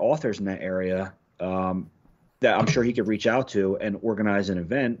some great authors in that area that I'm sure he could reach out to and organize an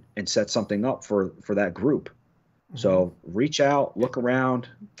event and set something up for that group. Mm-hmm. So reach out, look around,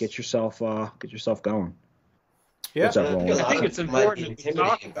 get yourself going. Yeah, What's up, Roland? I think it's important to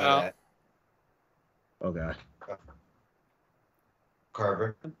talk about. Okay.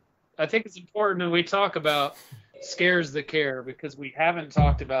 Carver. I think it's important that we talk about Scares the Care because we haven't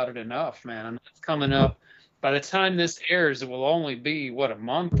talked about it enough, man. And it's coming up. By the time this airs, it will only be, a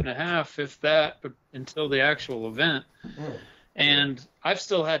month and a half, if that, until the actual event. Mm. And I've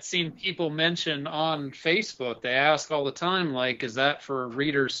still seen people mention on Facebook, they ask all the time, like, is that for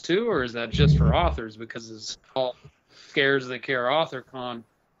readers too, or is that just for authors? Because it's called Scares the Care AuthorCon.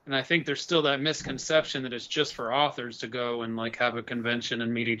 And I think there's still that misconception that it's just for authors to go and, like, have a convention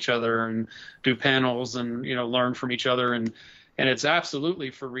and meet each other and do panels and, learn from each other. And it's absolutely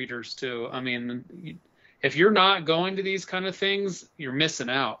for readers too. I mean, if you're not going to these kind of things, you're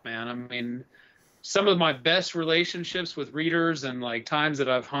missing out, man. I mean, some of my best relationships with readers and, like, times that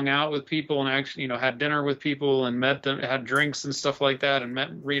I've hung out with people and actually, had dinner with people and met them, had drinks and stuff like that and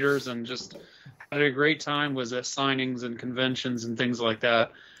met readers and just had a great time was at signings and conventions and things like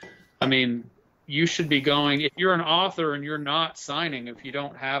that. I mean, you should be going, if you're an author and you're not signing, if you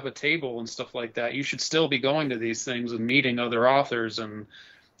don't have a table and stuff like that, you should still be going to these things and meeting other authors and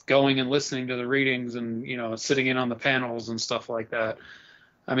going and listening to the readings and, sitting in on the panels and stuff like that.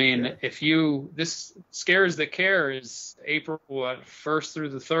 I mean, this Scares the Care is April, 1st through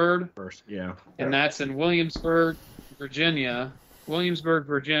the 3rd? 1st, yeah. And that's in Williamsburg, Virginia.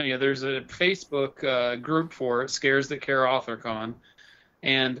 There's a Facebook group for it, Scares the Care AuthorCon.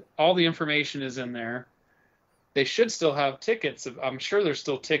 And all the information is in there. They should still have tickets. I'm sure there's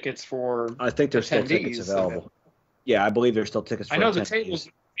still tickets for I think there's still tickets available. Yeah, I believe there's still tickets for I know attendees.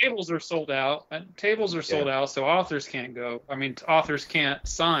 the tables are sold out. Tables are sold out, so authors can't go. I mean, authors can't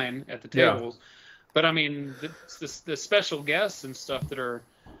sign at the tables. Yeah. But, I mean, the special guests and stuff that are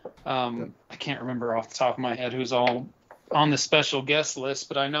I can't remember off the top of my head who's all on the special guest list,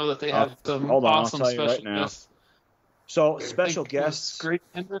 but I know that they have some awesome special guests. So special guests,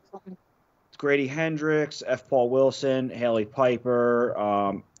 Grady Hendrix, F. Paul Wilson, Haley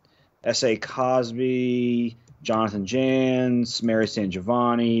Piper, S.A. Cosby, Jonathan Jans, Mary San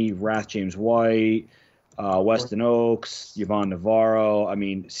Giovanni, Wrath James White, Weston Oaks, Yvonne Navarro. I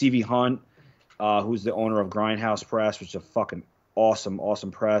mean, C.V. Hunt, who's the owner of Grindhouse Press, which is a fucking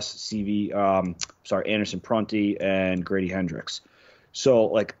awesome press. Anderson Prunty and Grady Hendrix. So,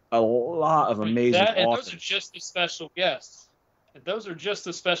 like, a lot of amazing authors. And those are just the special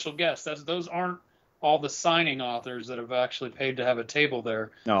guests. Those aren't all the signing authors that have actually paid to have a table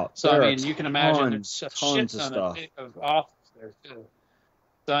there. No, so, I mean, you can imagine there's a shit ton of authors there, too.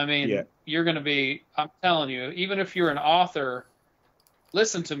 So, I mean, you're going to be, I'm telling you, even if you're an author,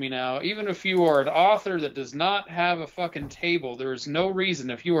 listen to me now, even if you are an author that does not have a fucking table, there is no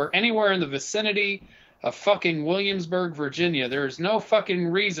reason. If you are anywhere in the vicinity of fucking Williamsburg, Virginia, there is no fucking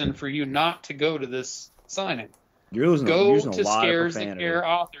reason for you not to go to this signing. You're go using to a lot Scares of the Care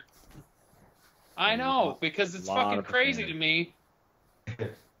author. I know, because it's fucking crazy to me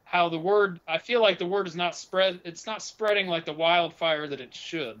how the word, I feel like the word is not it's not spreading like the wildfire that it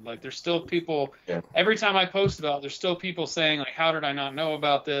should. Like, there's still people, every time I post about it, there's still people saying, like, how did I not know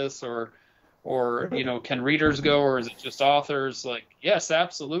about this? Or can readers go, or is it just authors? Like, yes,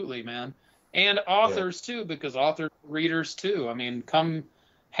 absolutely, man. And authors, too, because authors are readers, too. I mean, come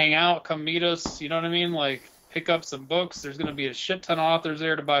hang out, come meet us, you know what I mean? Like, pick up some books. There's going to be a shit ton of authors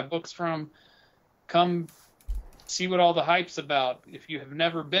there to buy books from. Come see what all the hype's about. If you have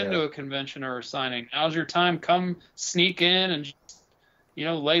never been to a convention or a signing, now's your time. Come sneak in and,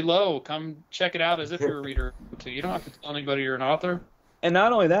 lay low. Come check it out as if you're a reader, too. You don't have to tell anybody you're an author. And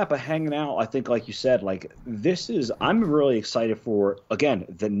not only that, but hanging out, I think, like you said, like, I'm really excited for, again,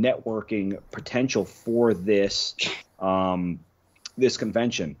 the networking potential for this this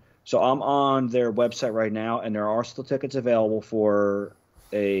convention. So I'm on their website right now, and there are still tickets available for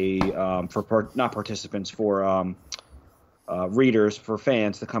not participants, for readers, for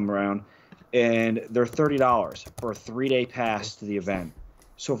fans to come around, and they're $30 for a 3-day pass to the event.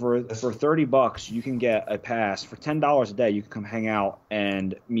 So for $30, you can get a pass. For $10 a day, you can come hang out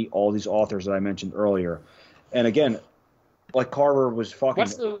and meet all these authors that I mentioned earlier. And again, like Carver was fucking.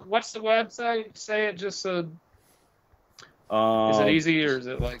 What's the website? Say it just so. Is it easy or is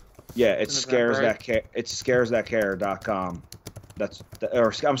it like? Yeah, it's scaresthatcare.com.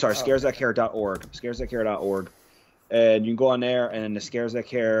 I'm sorry, scaresthatcare.org. Scaresthatcare.org. And you can go on there, and the Scares That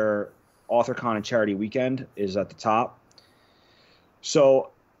Care AuthorCon and Charity Weekend is at the top. So,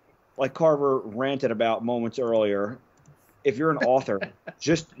 like Carver ranted about moments earlier, if you're an author,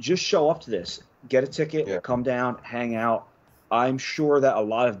 just show up to this. Get a ticket, come down, hang out. I'm sure that a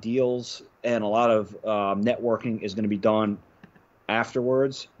lot of deals and a lot of networking is going to be done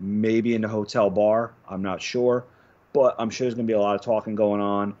afterwards, maybe in the hotel bar. I'm not sure. But I'm sure there's going to be a lot of talking going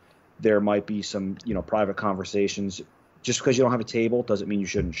on. There might be some, private conversations. Just because you don't have a table doesn't mean you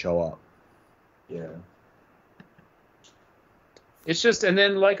shouldn't show up. Yeah. It's just, and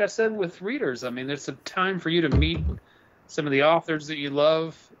then like I said with readers, I mean, there's a time for you to meet some of the authors that you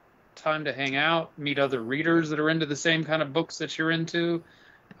love, time to hang out, meet other readers that are into the same kind of books that you're into.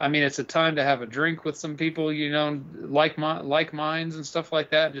 I mean, it's a time to have a drink with some people, like minds and stuff like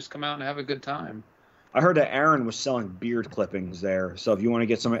that. Just come out and have a good time. I heard that Aaron was selling beard clippings there, so if you want to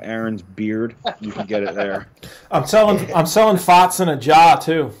get some of Aaron's beard, you can get it there. I'm selling Fots in a jar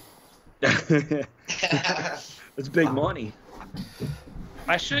too. It's big money.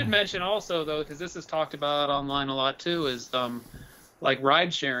 I should mention also, though, because this is talked about online a lot too, is like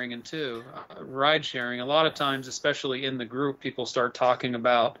ride sharing and too. Ride sharing, a lot of times, especially in the group, people start talking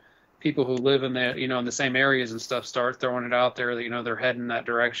about people who live in the in the same areas and stuff. Start throwing it out there that they're heading that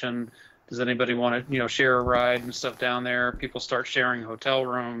direction. Does anybody want to share a ride and stuff down there? People start sharing hotel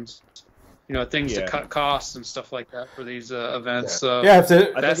rooms, things to cut costs and stuff like that for these events. So that's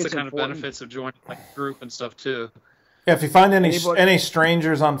the kind of benefits of joining like a group and stuff too. Yeah, if you find any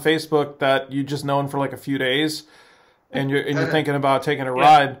strangers on Facebook that you just known for like a few days, and you're thinking about taking a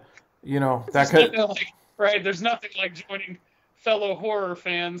ride, that could right. There's nothing like joining fellow horror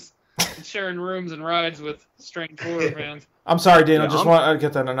fans and sharing rooms and rides with strange horror fans. I'm sorry, Daniel. Just want to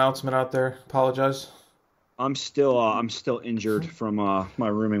get that announcement out there. Apologize. I'm still injured from my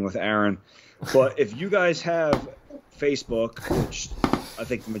rooming with Aaron, but if you guys have Facebook, which I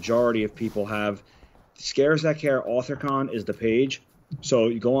think the majority of people have, Scares That Care AuthorCon is the page. So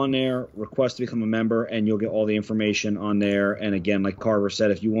you go on there, request to become a member, and you'll get all the information on there. And again, like Carver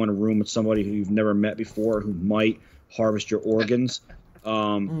said, if you want a room with somebody who you've never met before who might harvest your organs,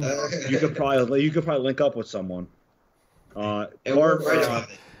 you could probably link up with someone.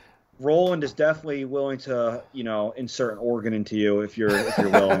 Roland is definitely willing to, insert an organ into you if you're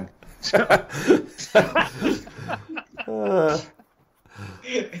willing.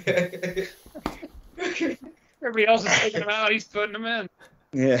 Everybody else is taking them out. He's putting them in.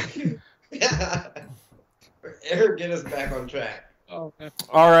 Yeah. Eric, get us back on track. Okay.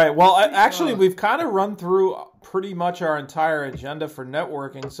 All right. Well, actually, we've kind of run through pretty much our entire agenda for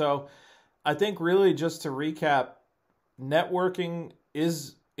networking. So I think really just to recap, networking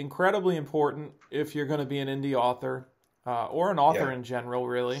is incredibly important if you're going to be an indie author or an author in general,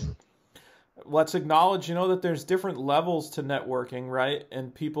 really. Let's acknowledge, that there's different levels to networking, right?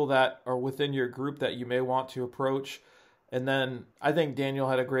 And people that are within your group that you may want to approach. And then I think Daniel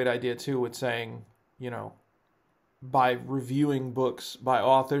had a great idea too with saying, by reviewing books by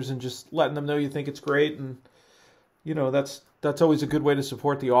authors and just letting them know you think it's great. And, that's always a good way to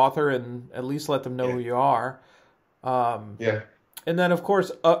support the author and at least let them know who you are. And then, of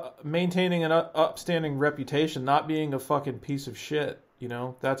course, maintaining an upstanding reputation, not being a fucking piece of shit.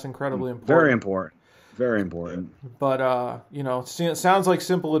 That's incredibly important. Very important. Very important. But, it sounds like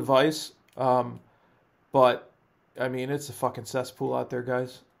simple advice. But, I mean, it's a fucking cesspool out there,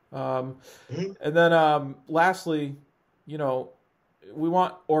 guys. And then, lastly, we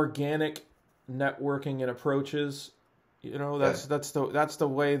want organic networking and approaches. That's the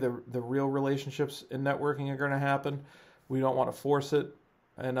way the real relationships in networking are going to happen. We don't want to force it.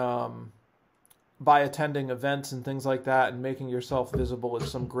 And by attending events and things like that and making yourself visible is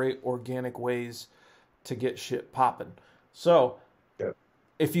some great organic ways to get shit popping. So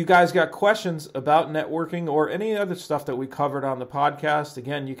if you guys got questions about networking or any other stuff that we covered on the podcast,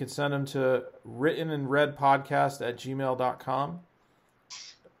 again, you can send them to writtenandreadpodcast@gmail.com.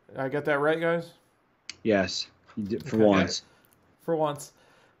 I get that right, guys? Yes, you did for once. For once.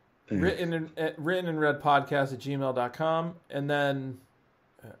 Written and read podcast@gmail.com. And then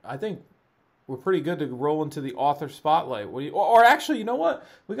I think we're pretty good to roll into the author spotlight. Or actually, you know what?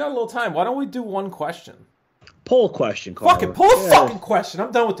 We got a little time. Why don't we do one question? Pull a question, Carl. Fucking pull a fucking question.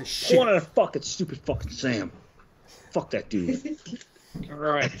 I'm done with this shit. I wanted a fucking stupid fucking Sam. Fuck that dude. All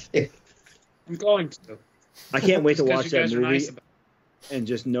right. I'm going to. I can't wait to Because watch you that guys are movie nice about and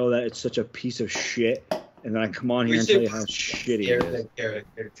just know that it's such a piece of shit, and then I come on here and tell you how shitty it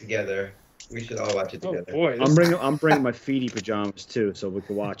is. Together. We should all watch it Oh together. boy, I'm bringing my feety pajamas too, so we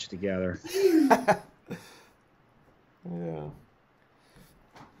can watch it together. Yeah.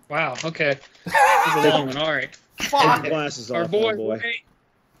 wow. Okay, this is a long one. All right. Take your glasses Our off, boy, my boy.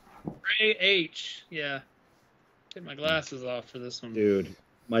 Ray H. Yeah. Get my glasses off for this one. Dude,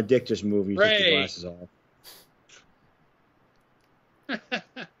 my dick just moved. You take your Ray. glasses off.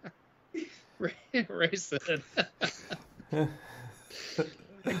 Ray said.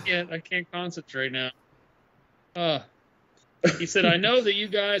 I can't concentrate now. He said, I know that you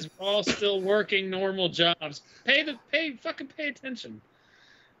guys were all still working normal jobs. Fucking pay attention.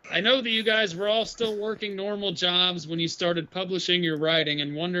 I know that you guys were all still working normal jobs when you started publishing your writing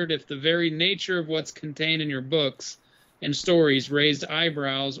and wondered if the very nature of what's contained in your books and stories raised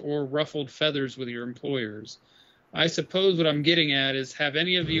eyebrows or ruffled feathers with your employers. I suppose what I'm getting at is, have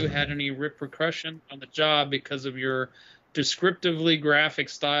any of you had any repercussion on the job because of your descriptively graphic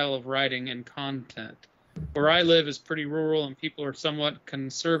style of writing and content? Where I live is pretty rural and people are somewhat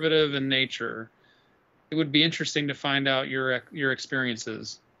conservative in nature. It would be interesting to find out your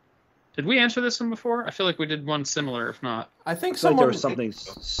experiences. Did we answer this one before? I feel like we did one similar, if not. I think So there someone. was something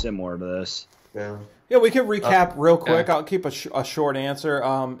similar to this. Yeah. Yeah, we can recap real quick. yeah. I'll keep a short answer.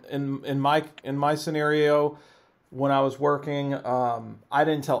 In my scenario, when I was working, I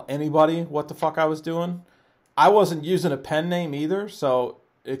didn't tell anybody what the fuck I was doing. I wasn't using a pen name either, so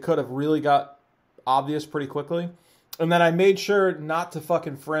it could have really got obvious pretty quickly. And then I made sure not to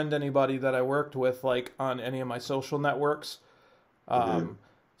fucking friend anybody that I worked with, like on any of my social networks.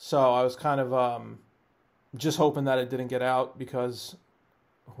 So I was kind of just hoping that it didn't get out, because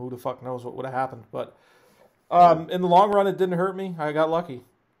who the fuck knows what would have happened. But in the long run, it didn't hurt me. I got lucky.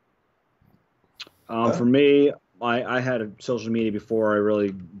 For me, I had a social media before I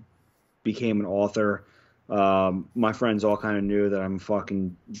really became an author. My friends all kind of knew that I'm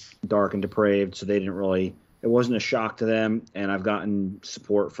fucking dark and depraved, so they didn't really. It wasn't a shock to them, and I've gotten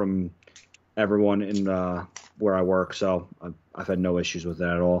support from everyone in where I work, so I've had no issues with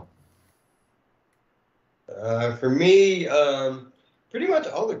that at all. For me, pretty much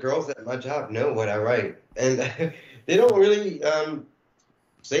all the girls at my job know what I write, and they don't really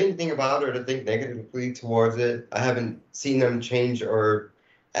say anything about it or to think negatively towards it. I haven't seen them change or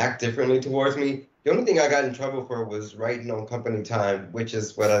act differently towards me. The only thing I got in trouble for was writing on company time, which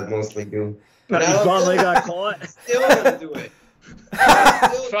is what I mostly do. But You finally got caught. still gonna do it.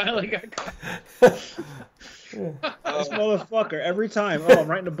 Finally got caught. This motherfucker, every time. Oh, I'm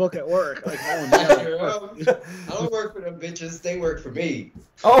writing a book at work. Like, oh, no. I don't work for them bitches. They work for me.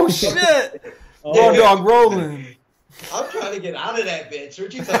 Oh shit! Oh, Raw dog rolling. I'm trying to get out of that bitch.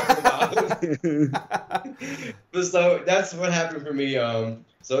 What you talking about? But so that's what happened for me.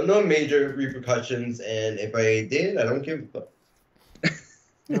 So no major repercussions, and if I did, I don't give a fuck.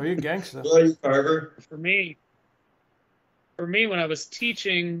 Oh, you gangster. What are you, Carver? For me, when I was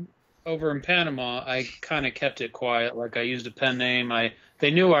teaching over in Panama, I kind of kept it quiet. Like, I used a pen name. They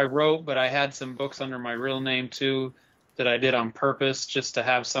knew I wrote, but I had some books under my real name too that I did on purpose just to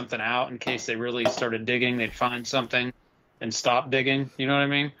have something out in case they really started digging. They'd find something and stop digging. You know what I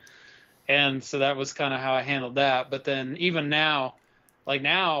mean? And so that was kind of how I handled that. But then even now, like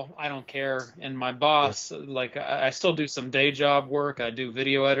now, I don't care. And my boss, like, I still do some day job work. I do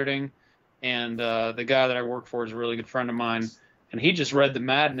video editing. And the guy that I work for is a really good friend of mine. And he just read the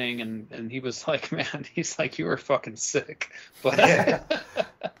maddening, and he was like, man, he's like, you were fucking sick. But They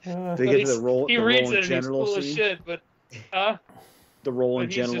get to the role. he the reads role it in and he's general cool as scene. shit. But The role in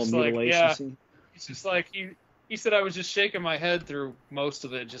But he's general just like, mutilation yeah. scene. It's just like he said I was just shaking my head through most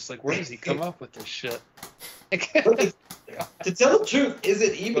of it, just like, where does he come up with this shit? To tell the truth, is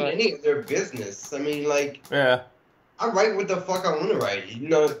it even But- any of their business? I mean, like, Yeah. I write what the fuck I want to write. You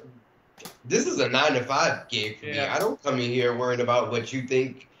know, this is a 9-to-5 gig for me. Yeah. I don't come in here worrying about what you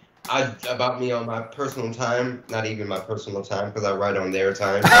think about me on my personal time. Not even my personal time, because I write on their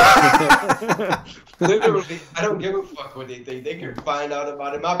time. Literally, I don't give a fuck what they think. They can find out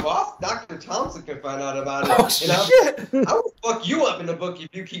about it. My boss, Dr. Thompson, can find out about it. Oh And shit! I will fuck you up in the book if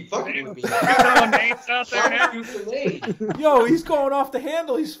you keep fucking with me. You're throwing names out there now. I'll use the name. Yo, he's going off the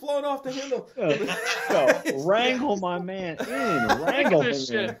handle. He's flowing off the handle. Yo, wrangle my man in. Look Wrangle at him this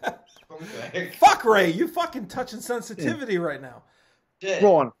in. shit. Okay. Fuck Ray, you fucking touching sensitivity right now. Shit.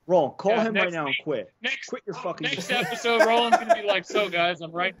 Ron, call Yeah, him right next now and week. quit. Next Quit your fucking. next episode, Roland's gonna be like, so guys,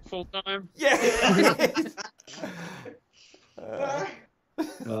 I'm writing full time. Yeah.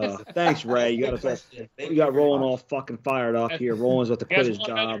 Thanks, Ray. You got Roland all fucking fired up here. Roland's about to quit his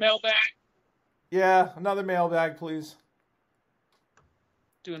Another job. mailbag. Yeah, another mailbag, please.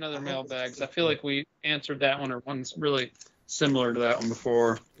 Do another mailbags. I feel like we answered that one, or one's really similar to that one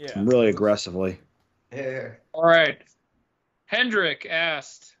before. Yeah. Really aggressively. Yeah. All right. Hendrick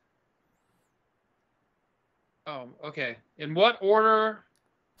asked. Oh, okay. In what order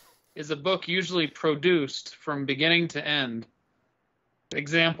is a book usually produced from beginning to end?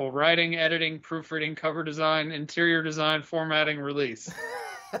 Example: writing, editing, proofreading, cover design, interior design, formatting, release.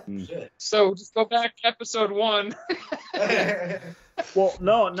 So just go back to episode 1. Well,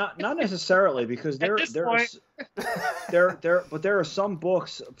 no, not necessarily, because there are some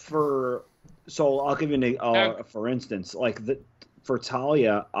books for. So I'll give you for instance, like for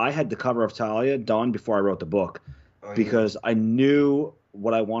Talia, I had the cover of Talia done before I wrote the book, because I knew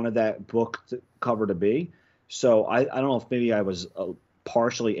what I wanted that book cover to be. So I don't know if maybe I was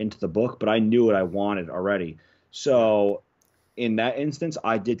partially into the book, but I knew what I wanted already. So in that instance,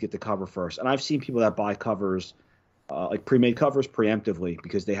 I did get the cover first, and I've seen people that buy covers. Like pre-made covers preemptively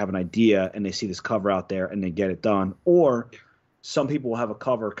because they have an idea and they see this cover out there and they get it done. Or some people will have a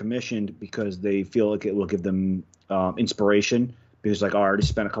cover commissioned because they feel like it will give them inspiration, because like, oh, I already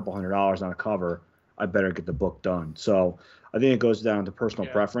spent a couple $100s on a cover, I better get the book done. So I think it goes down to personal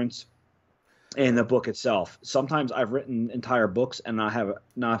preference and the book itself. Sometimes I've written entire books and I have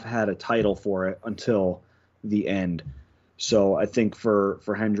not had a title for it until the end. So I think for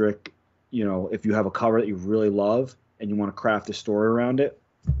Hendrick, you know, if you have a cover that you really love and you want to craft a story around it,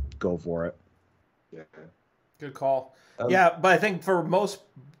 go for it. Yeah. Good call. Yeah, but I think for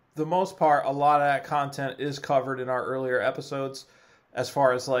the most part, a lot of that content is covered in our earlier episodes as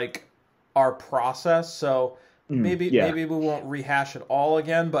far as like our process. So maybe we won't rehash it all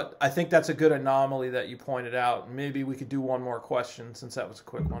again, but I think that's a good anomaly that you pointed out. Maybe we could do one more question since that was a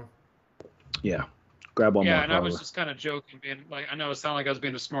quick one. Yeah. Grab one more. Yeah, and cover. I was just kind of joking, being like, I know it sounded like I was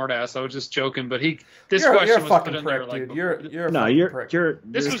being a smartass. I was just joking, but this You're question a was fucking put in prick, there dude. like, You're a no, fucking you're prick.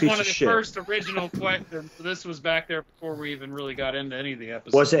 this a was piece one of the shit. first original questions. So this was back there before we even really got into any of the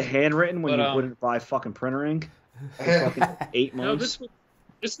episodes. Was it handwritten when you wouldn't buy fucking printer ink? For fucking 8 months? No,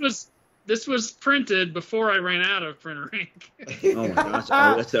 this was printed before I ran out of printer ink. Oh my gosh,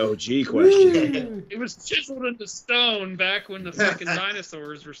 that's the OG question. It was chiseled into stone back when the fucking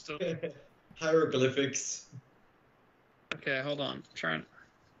dinosaurs were still. Hieroglyphics. Okay, hold on. I'm trying.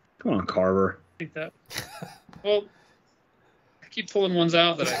 Come on, Carver. Think that. Well, I keep pulling ones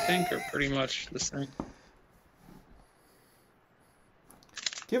out that I think are pretty much the same.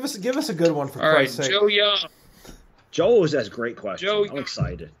 Give us a good one for All right, Christ's sake. Joe Young. Joe always has great questions. Joe- I'm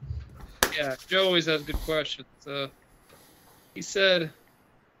excited. Yeah, Joe always has good questions. He said,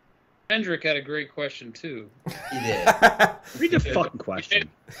 Hendrick had a great question too. He did. Read the fucking question.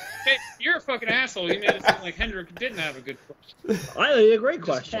 Hey, you're a fucking asshole. You made it seem like Hendrick didn't have a good question. I had a great Just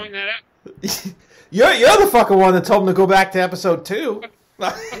question. point that out. You're the fucking one that told him to go back to episode 2.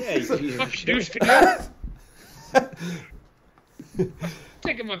 Yeah, Douche,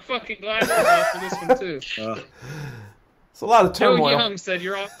 taking my fucking glasses off for this one too. It's a lot of Joe turmoil. Young said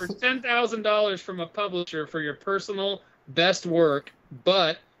you're offered $10,000 from a publisher for your personal best work,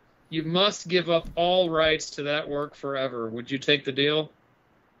 but you must give up all rights to that work forever. Would you take the deal?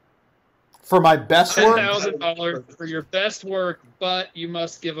 For my best work? $10,000 for your best work, but you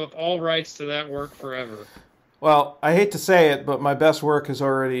must give up all rights to that work forever. Well, I hate to say it, but my best work has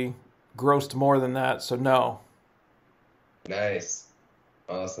already grossed more than that, so no. Nice.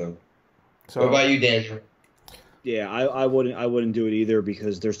 Awesome. So, What about you, Daniel? Yeah, I wouldn't do it either,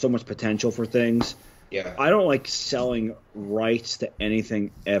 because there's so much potential for things. Yeah. I don't like selling rights to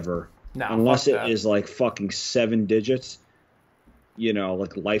anything ever, No, unless fuck it that. is like fucking 7 digits. You know,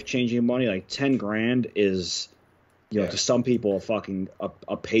 like life-changing money. Like $10,000 is, you know, to some people fucking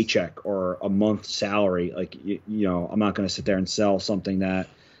a paycheck or a month's salary. Like you know, I'm not going to sit there and sell something that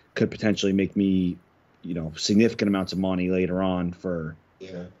could potentially make me, you know, significant amounts of money later on for,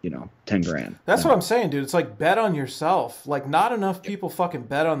 you know, $10,000. That's what I'm saying, dude. It's like, bet on yourself. Like, not enough people fucking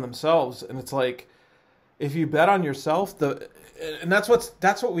bet on themselves, and it's like, if you bet on yourself, and that's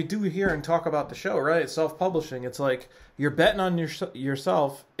what we do here and talk about the show, right? It's self-publishing. It's like you're betting on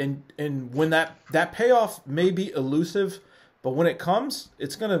yourself, and when that payoff may be elusive, but when it comes,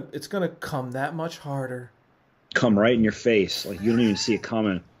 it's gonna come that much harder. Come right in your face, like you don't even see it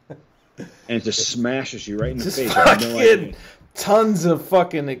coming, and it just smashes you right in the Just face. You have no idea. fucking tons of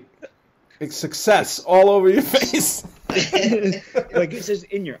fucking success all over your face. Like it says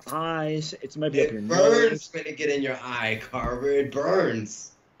in your eyes. It might be up your It nose. burns when it get in your eye, Carver. It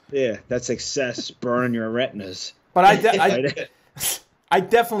burns. Yeah, that's success burning your retinas. But I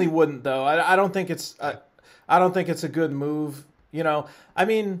definitely wouldn't though. I don't think it's I don't think it's a good move. You know, I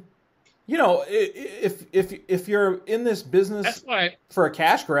mean, you know, if you're in this business That's why. for a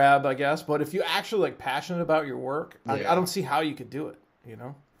cash grab, I guess. But if you actually like passionate about your work, Yeah. I don't see how you could do it. You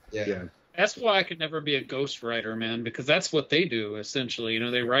know. Yeah. That's why I could never be a ghostwriter, man, because that's what they do essentially. You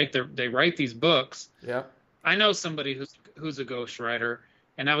know, they write these books. Yeah. I know somebody who's a ghostwriter,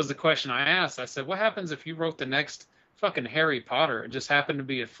 and that was the question I asked. I said, "What happens if you wrote the next fucking Harry Potter? It just happened to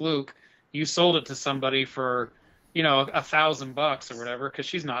be a fluke. You sold it to somebody for, you know, $1,000 or whatever, because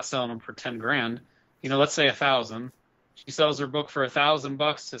she's not selling them for 10 grand. You know, let's say 1,000. She sells her book for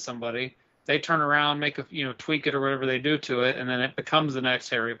 $1,000 to somebody. They turn around, make a, you know, tweak it or whatever they do to it, and then it becomes the next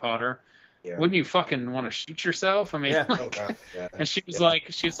Harry Potter. Yeah. Wouldn't you fucking want to shoot yourself? I mean, Yeah. Oh, God. Yeah. and she's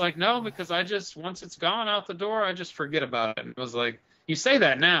like, no, because I just, once it's gone out the door, I just forget about it. And it was like, you say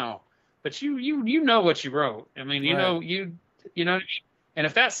that now, but you know what you wrote. I mean, you Right. know, you know, and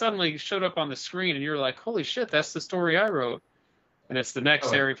if that suddenly showed up on the screen and you're like, holy shit, that's the story I wrote, and it's the next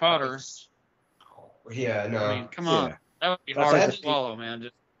Oh, Harry Potter. Yeah, no. I mean, come on, Yeah. that would be That's hard like to swallow, man.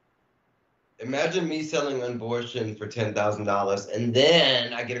 Just, Imagine me selling Abortion for $10,000, and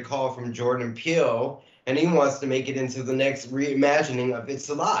then I get a call from Jordan Peele, and he wants to make it into the next reimagining of It's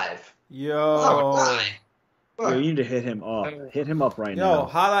Alive. Yo. Oh, God. Yo, Fuck. you need to hit him up. Hit him up right Yo, now.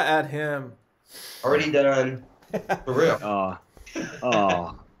 holla at him. Already done. For real.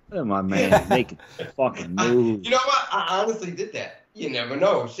 Oh, my man, make a fucking move. You know what? I honestly did that. You never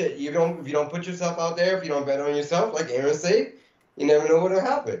know. Shit, if you don't put yourself out there, if you don't bet on yourself, like Aaron said, you never know what'll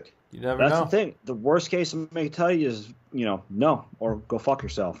happen. You never That's know. the thing. The worst case I may tell you is, you know, no, or go fuck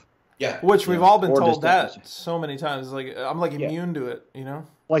yourself. Yeah. Which we've Yeah. all been Or told just that don't- so many times. Like I'm like Yeah. immune to it, you know.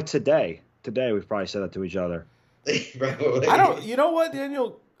 Like today we've probably said that to each other. Bro, I don't. You know what,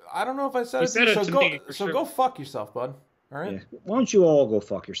 Daniel? I don't know if I said You it. said To it you, to so me, go. for So sure. go fuck yourself, bud. All right. Yeah. Why don't you all go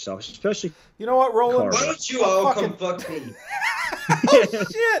fuck yourself? Especially You know what, Roland? Why don't you all Fucking- come fuck me? Oh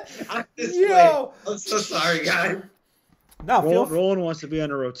shit! I'm this Yo. way. I'm so sorry, guys. No, feel Roland wants to be on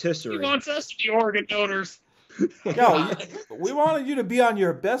a rotisserie. he wants us to be organ donors. we wanted you to be on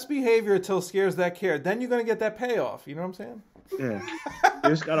your best behavior until scares that care. Then you're gonna get that payoff. You know what I'm saying? Yeah. You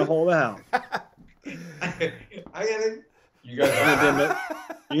just gotta hold out. I gotta. You You're guys.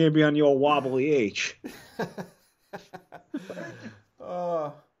 gonna be on the old wobbly H.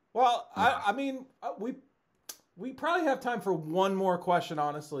 Well, I mean, we probably have time for one more question,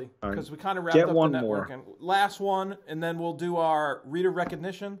 honestly, All right. because we kind of wrapped Get up one the more. networking. Last one, and then we'll do our reader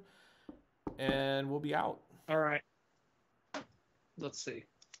recognition, and we'll be out. All right. Let's see.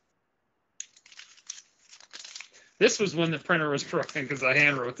 This was when the printer was broken because I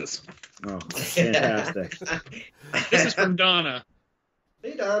hand wrote this one. Oh, fantastic. This is from Donna.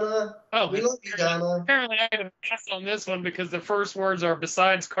 Hey, Donna. Oh, We love you, Donna. apparently I had a pass on this one because the first words are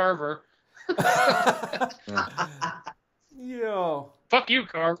besides Carver. Yo. Fuck you,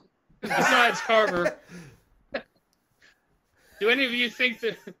 Carver. Besides Carver. Do any of you think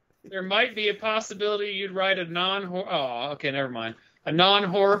that there might be a possibility you'd write a non-horror... Oh, okay, never mind. A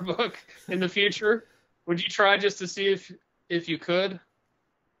non-horror book in the future? Would you try just to see if you could?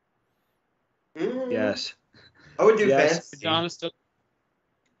 Yes. I would do Yes. fantasy. Donna still...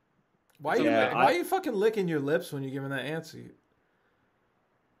 Why Yeah, why are you fucking licking your lips when you're giving that answer?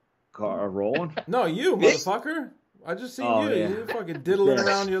 Roland? No, you, motherfucker. I just seen Oh, you. yeah. You fucking diddling Yes.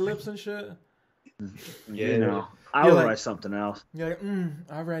 around your lips and shit. Yeah. You know, I You're would like- write something else. You're like,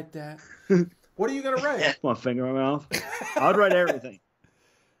 I'll write that. What are you going to write? My finger in my mouth. I would write everything.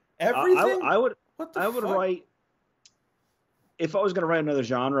 Everything? I would. What the I would fuck? write. If I was going to write another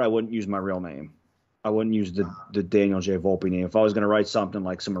genre, I wouldn't use my real name. I wouldn't use the Daniel J. Volpe name. If I was going to write something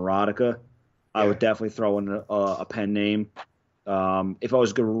like some erotica, I would definitely throw in a pen name. If I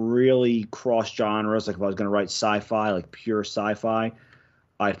was going to really cross genres, like if I was going to write sci-fi, like pure sci-fi,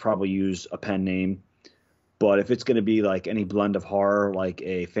 I'd probably use a pen name. But if it's going to be like any blend of horror, like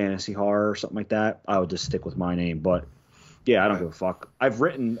a fantasy horror or something like that, I would just stick with my name. But yeah, I don't give a fuck. I've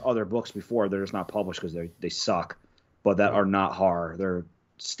written other books before. They're just not published because they suck, but that are not horror. They're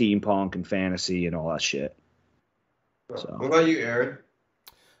steampunk and fantasy and all that shit. So. What about you, Aaron?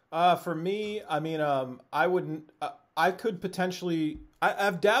 For me, I mean, I wouldn't. I could potentially.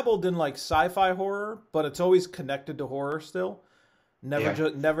 I've dabbled in like sci-fi horror, but it's always connected to horror still.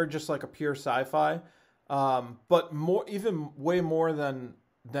 Never just like a pure sci-fi. But more, even way more than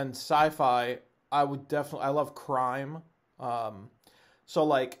sci-fi. I would definitely. I love crime. So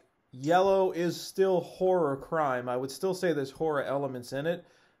like Yellow is still horror crime. I would still say there's horror elements in it,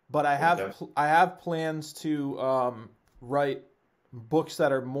 but I have plans to write books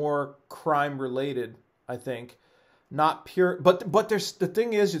that are more crime related, I think. not pure. But there's the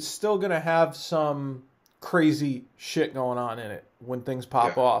thing is, it's still gonna have some crazy shit going on in it when things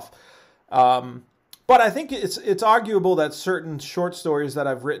pop off. But I think it's arguable that certain short stories that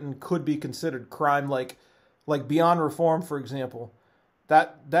I've written could be considered crime, like Beyond Reform, for example.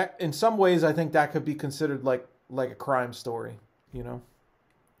 That in some ways I think that could be considered like a crime story, you know.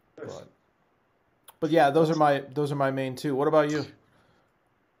 But yeah, those are my main two. What about you?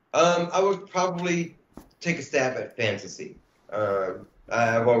 I would probably take a stab at fantasy.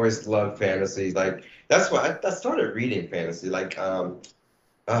 I've always loved fantasy. Like that's why I started reading fantasy. Like the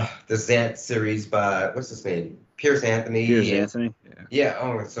Zant series by what's his name? Pierce Anthony. Yeah.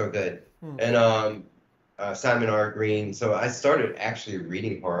 Oh, it's so good. And Simon R. Green. So I started actually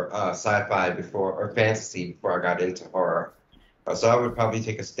reading horror, sci-fi or fantasy before I got into horror. So I would probably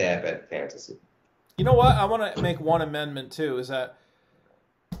take a stab at fantasy. You know what? I want to make one amendment too. Is that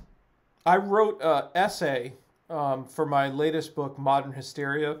I wrote an essay for my latest book, Modern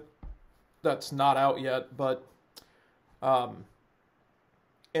Hysteria. That's not out yet, but I've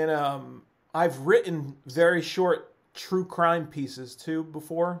written very short true crime pieces too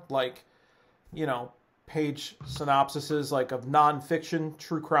before, like, you know, page synopsises like of nonfiction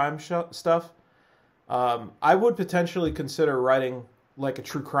true crime stuff. I would potentially consider writing like a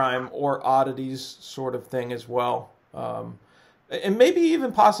true crime or oddities sort of thing as well, and maybe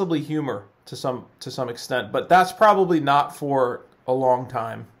even possibly humor to some extent. But that's probably not for a long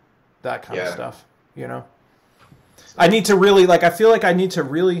time. That kind of stuff, you know. I need to really I feel like I need to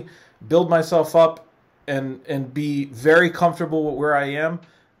really build myself up and be very comfortable with where I am.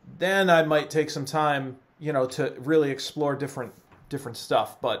 Then I might take some time, you know, to really explore different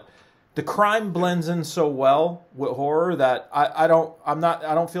stuff. But the crime blends in so well with horror that I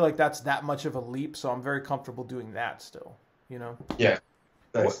don't feel like that's that much of a leap. So I'm very comfortable doing that still, you know. Yeah,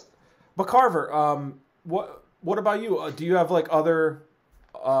 nice. But Carver, what about you? Do you have like other?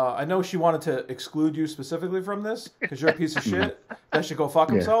 I know she wanted to exclude you specifically from this because you're a piece of shit that should go fuck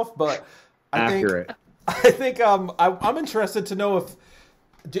himself. But I think I'm interested to know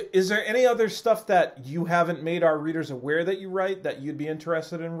is there any other stuff that you haven't made our readers aware that you write that you'd be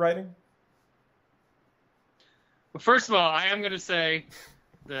interested in writing? Well, first of all, I am going to say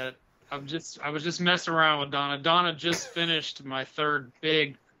that I was just messing around with Donna. Donna just finished my third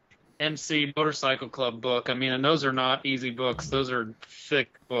big MC Motorcycle Club book. I mean, and those are not easy books. Those are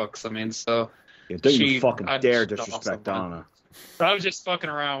thick books. I mean, so don't you fucking dare disrespect Donna. So I was just fucking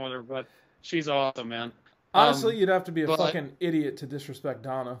around with her, but she's awesome, man. Honestly, you'd have to be a fucking idiot to disrespect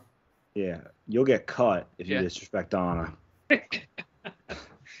Donna. Yeah, you'll get cut if you disrespect Donna.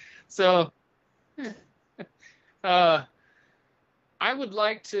 So, I would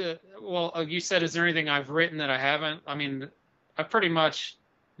like to. Well, you said, is there anything I've written that I haven't? I mean, I pretty much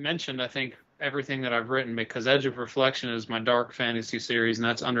mentioned, I think, everything that I've written, because Edge of Reflection is my dark fantasy series, and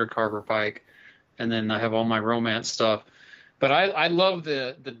that's under Carver Pike, and then I have all my romance stuff. But I love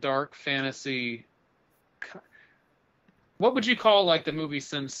the dark fantasy. What would you call like the movie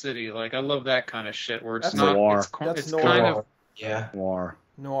Sin City? Like, I love that kind of shit where it's not noir. It's kind of noir.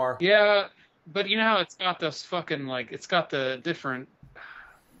 Yeah, but you know how it's got those fucking it's got the different,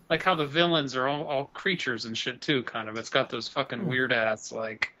 like how the villains are all creatures and shit too, kind of. It's got those fucking weird ass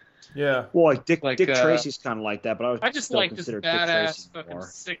Yeah. Well, like Dick Tracy's kind of like that, but I just like this badass fucking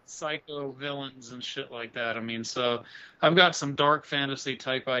sick psycho villains and shit like that. I mean, so I've got some dark fantasy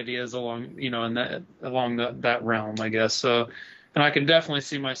type ideas along that realm, I guess. So, and I can definitely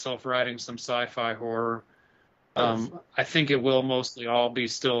see myself writing some sci-fi horror. I think it will mostly all be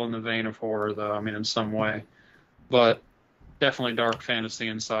still in the vein of horror, though. I mean, in some way, but definitely dark fantasy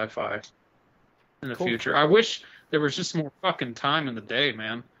and sci-fi in the future. I wish there was just more fucking time in the day,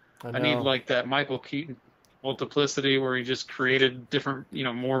 man. I need like that Michael Keaton Multiplicity where he just created different,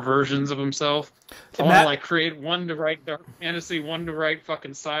 more versions of himself. I want to create one to write dark fantasy, one to write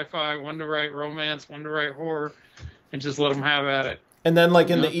fucking sci-fi, one to write romance, one to write horror, and just let them have at it. And then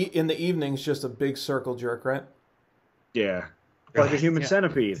in the evenings, just a big circle jerk, right? Yeah, like a human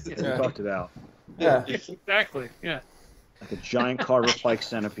centipede that we talked about. Yeah, exactly. Yeah, like a giant Carver Pike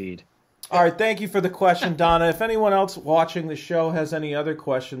centipede. All right, thank you for the question, Donna. If anyone else watching the show has any other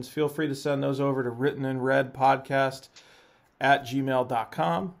questions, feel free to send those over to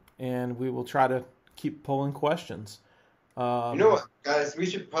writtenandreadpodcast@gmail.com, and we will try to keep pulling questions. You know what, guys? We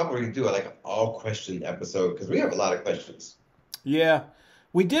should probably do an all-question episode, because we have a lot of questions. Yeah.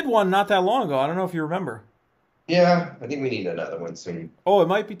 We did one not that long ago. I don't know if you remember. Yeah, I think we need another one soon. Oh, it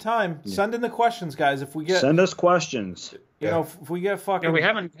might be time. Yeah. Send in the questions, guys. Send us questions. If we get fucking... Yeah, we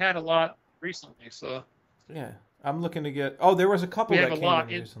haven't had a lot recently, so... Yeah. I'm looking to get. Oh, there was a couple We that have a came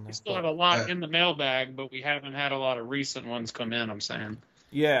lot. in recently. We still have a lot in the mailbag, but we haven't had a lot of recent ones come in. I'm saying.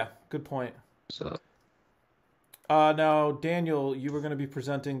 Yeah, good point. So. Now, Daniel, you were going to be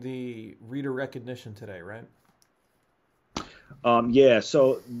presenting the reader recognition today, right? Yeah,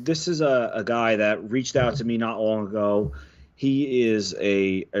 so this is a guy that reached out to me not long ago. He is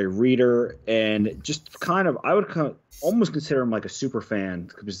a reader and just kind of, I would almost consider him like a super fan,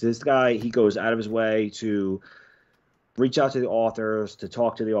 because this guy, he goes out of his way to reach out to the authors, to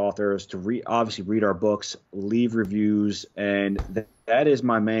talk to the authors, to obviously read our books, leave reviews, and that is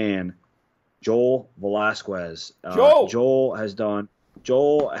my man, Joel Velasquez. Joel has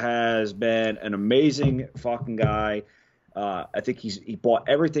been an amazing fucking guy. I think he bought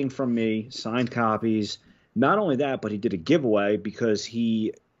everything from me, signed copies. Not only that, but he did a giveaway because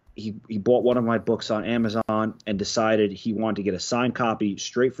he bought one of my books on Amazon and decided he wanted to get a signed copy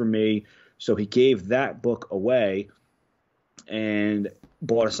straight from me. So he gave that book away and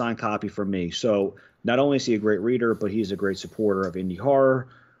bought a signed copy from me. So not only is he a great reader, but he's a great supporter of indie horror.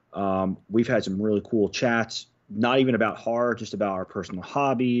 We've had some really cool chats, not even about horror, just about our personal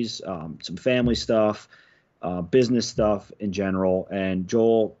hobbies, some family stuff, business stuff in general. And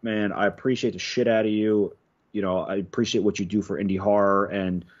Joel, man, I appreciate the shit out of you. You know, I appreciate what you do for indie horror,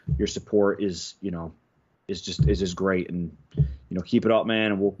 and your support is just great. And keep it up,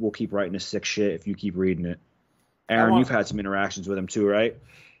 man. And we'll keep writing this sick shit if you keep reading it. Aaron, you've had some interactions with him too, right?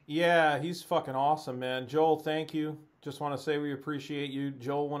 Yeah, he's fucking awesome, man. Joel, thank you. Just want to say we appreciate you.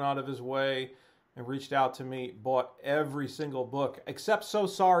 Joel went out of his way and reached out to me, bought every single book, except So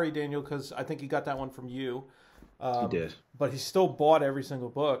Sorry, Daniel, because I think he got that one from you. He did. But he still bought every single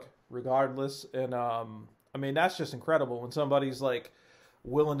book, regardless. And, I mean, that's just incredible when somebody's, like,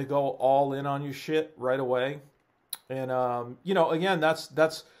 willing to go all in on your shit right away. And, again,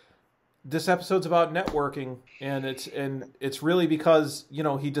 that's this episode's about networking, and it's really because,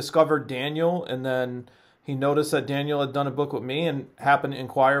 he discovered Daniel, and then he noticed that Daniel had done a book with me and happened to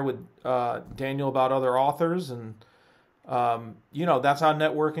inquire with Daniel about other authors. And, that's how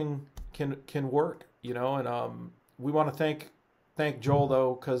networking can work, and we want to thank Joel,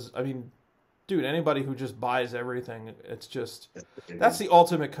 though, because, I mean, dude, anybody who just buys everything, that's the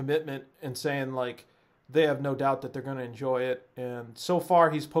ultimate commitment in saying, like, they have no doubt that they're going to enjoy it. And so far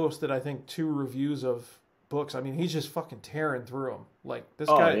he's posted, I think, 2 reviews of books. I mean, he's just fucking tearing through them. Like,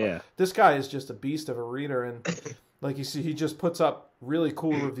 this guy is just a beast of a reader. And like you see, he just puts up really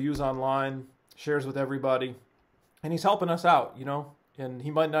cool reviews online, shares with everybody, and he's helping us out, and he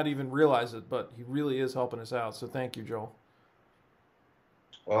might not even realize it, but he really is helping us out. So thank you, Joel.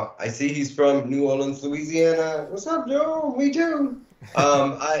 Well, I see he's from New Orleans, Louisiana. What's up, Joel? Me too.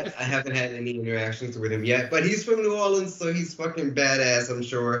 I haven't had any interactions with him yet, but he's from New Orleans, so he's fucking badass, I'm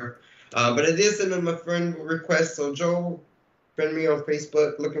sure. But I did send him a friend request, so Joel, friend me on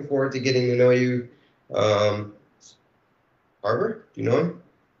Facebook. Looking forward to getting to know you. Harbor, do you know him?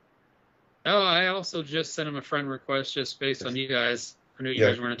 Oh, I also just sent him a friend request just based on you guys. I knew you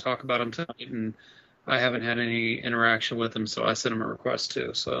guys were going to talk about him tonight, and I haven't had any interaction with him, so I sent him a request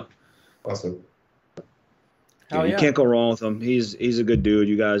too. So awesome. Yeah, you can't go wrong with him. He's a good dude.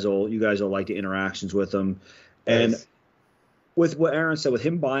 You guys will like the interactions with him. And with what Aaron said, with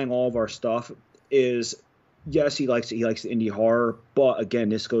him buying all of our stuff, is yes, he likes the indie horror, but again,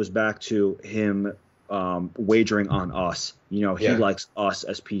 this goes back to him wagering on us. He likes us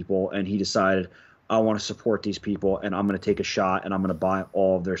as people, and he decided, I want to support these people, and I'm going to take a shot, and I'm going to buy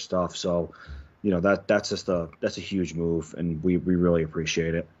all of their stuff. So, that's a huge move, and we really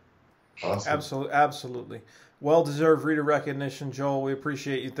appreciate it. Awesome. Absolutely. Well-deserved reader recognition, Joel. We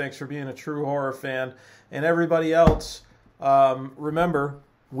appreciate you. Thanks for being a true horror fan. And everybody else, remember,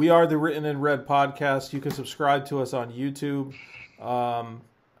 we are the Written in Red podcast. You can subscribe to us on YouTube, on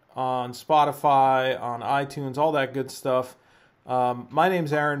Spotify, on iTunes, all that good stuff. My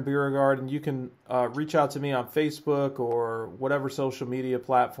name's Aaron Beauregard, and you can reach out to me on Facebook or whatever social media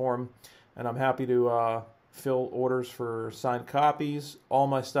platform, and I'm happy to fill orders for signed copies. All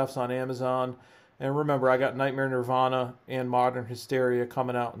my stuff's on Amazon. And remember, I got Nightmare Nirvana and Modern Hysteria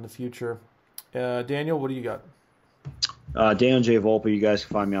coming out in the future. Daniel, what do you got? Daniel J. Volpe. You guys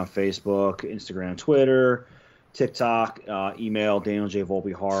can find me on Facebook, Instagram, Twitter, TikTok, email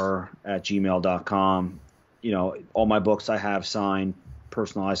danieljvolpehorror@gmail.com. All my books I have signed,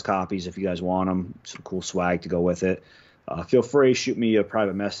 personalized copies if you guys want them. Some cool swag to go with it. Feel free, shoot me a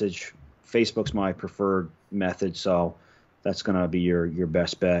private message. Facebook's my preferred method, so that's going to be your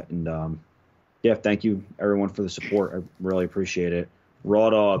best bet. And thank you, everyone, for the support. I really appreciate it.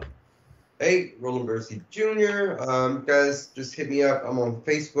 Raw dog. Hey, Roland Bursey Jr. Guys, just hit me up. I'm on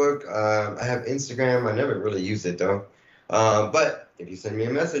Facebook. I have Instagram. I never really use it though. But if you send me a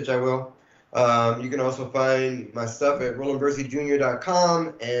message, I will. You can also find my stuff at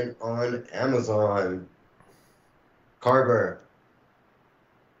RolandBurseyJr.com and on Amazon. Carver.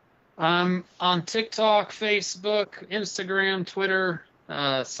 I'm on TikTok, Facebook, Instagram, Twitter.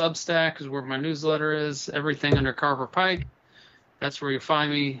 Substack is where my newsletter is. Everything under Carver Pike. That's where you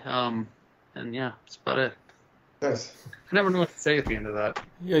find me. And yeah, that's about it. Nice. I never know what to say at the end of that.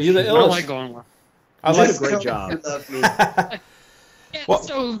 Yeah, you're the I don't illest. like going well. I You like did a great job. You love me. It's Well-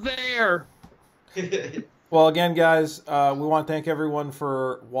 so there. Well, again, guys, we want to thank everyone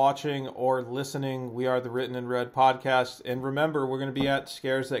for watching or listening. We are the Written in Red podcast. And remember, we're going to be at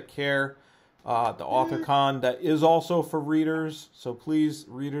Scares That Care, the author con that is also for readers. So please,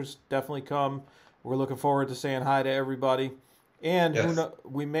 readers, definitely come. We're looking forward to saying hi to everybody. And Yes.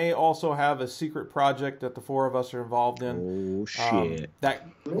 we may also have a secret project that the four of us are involved in. Oh, shit. That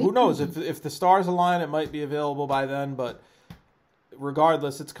who knows, if the stars align, it might be available by then. But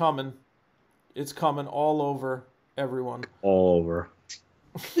regardless, it's coming. It's coming all over everyone. All over.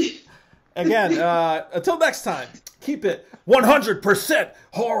 Again, until next time, keep it 100%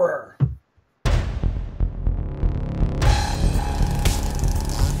 horror.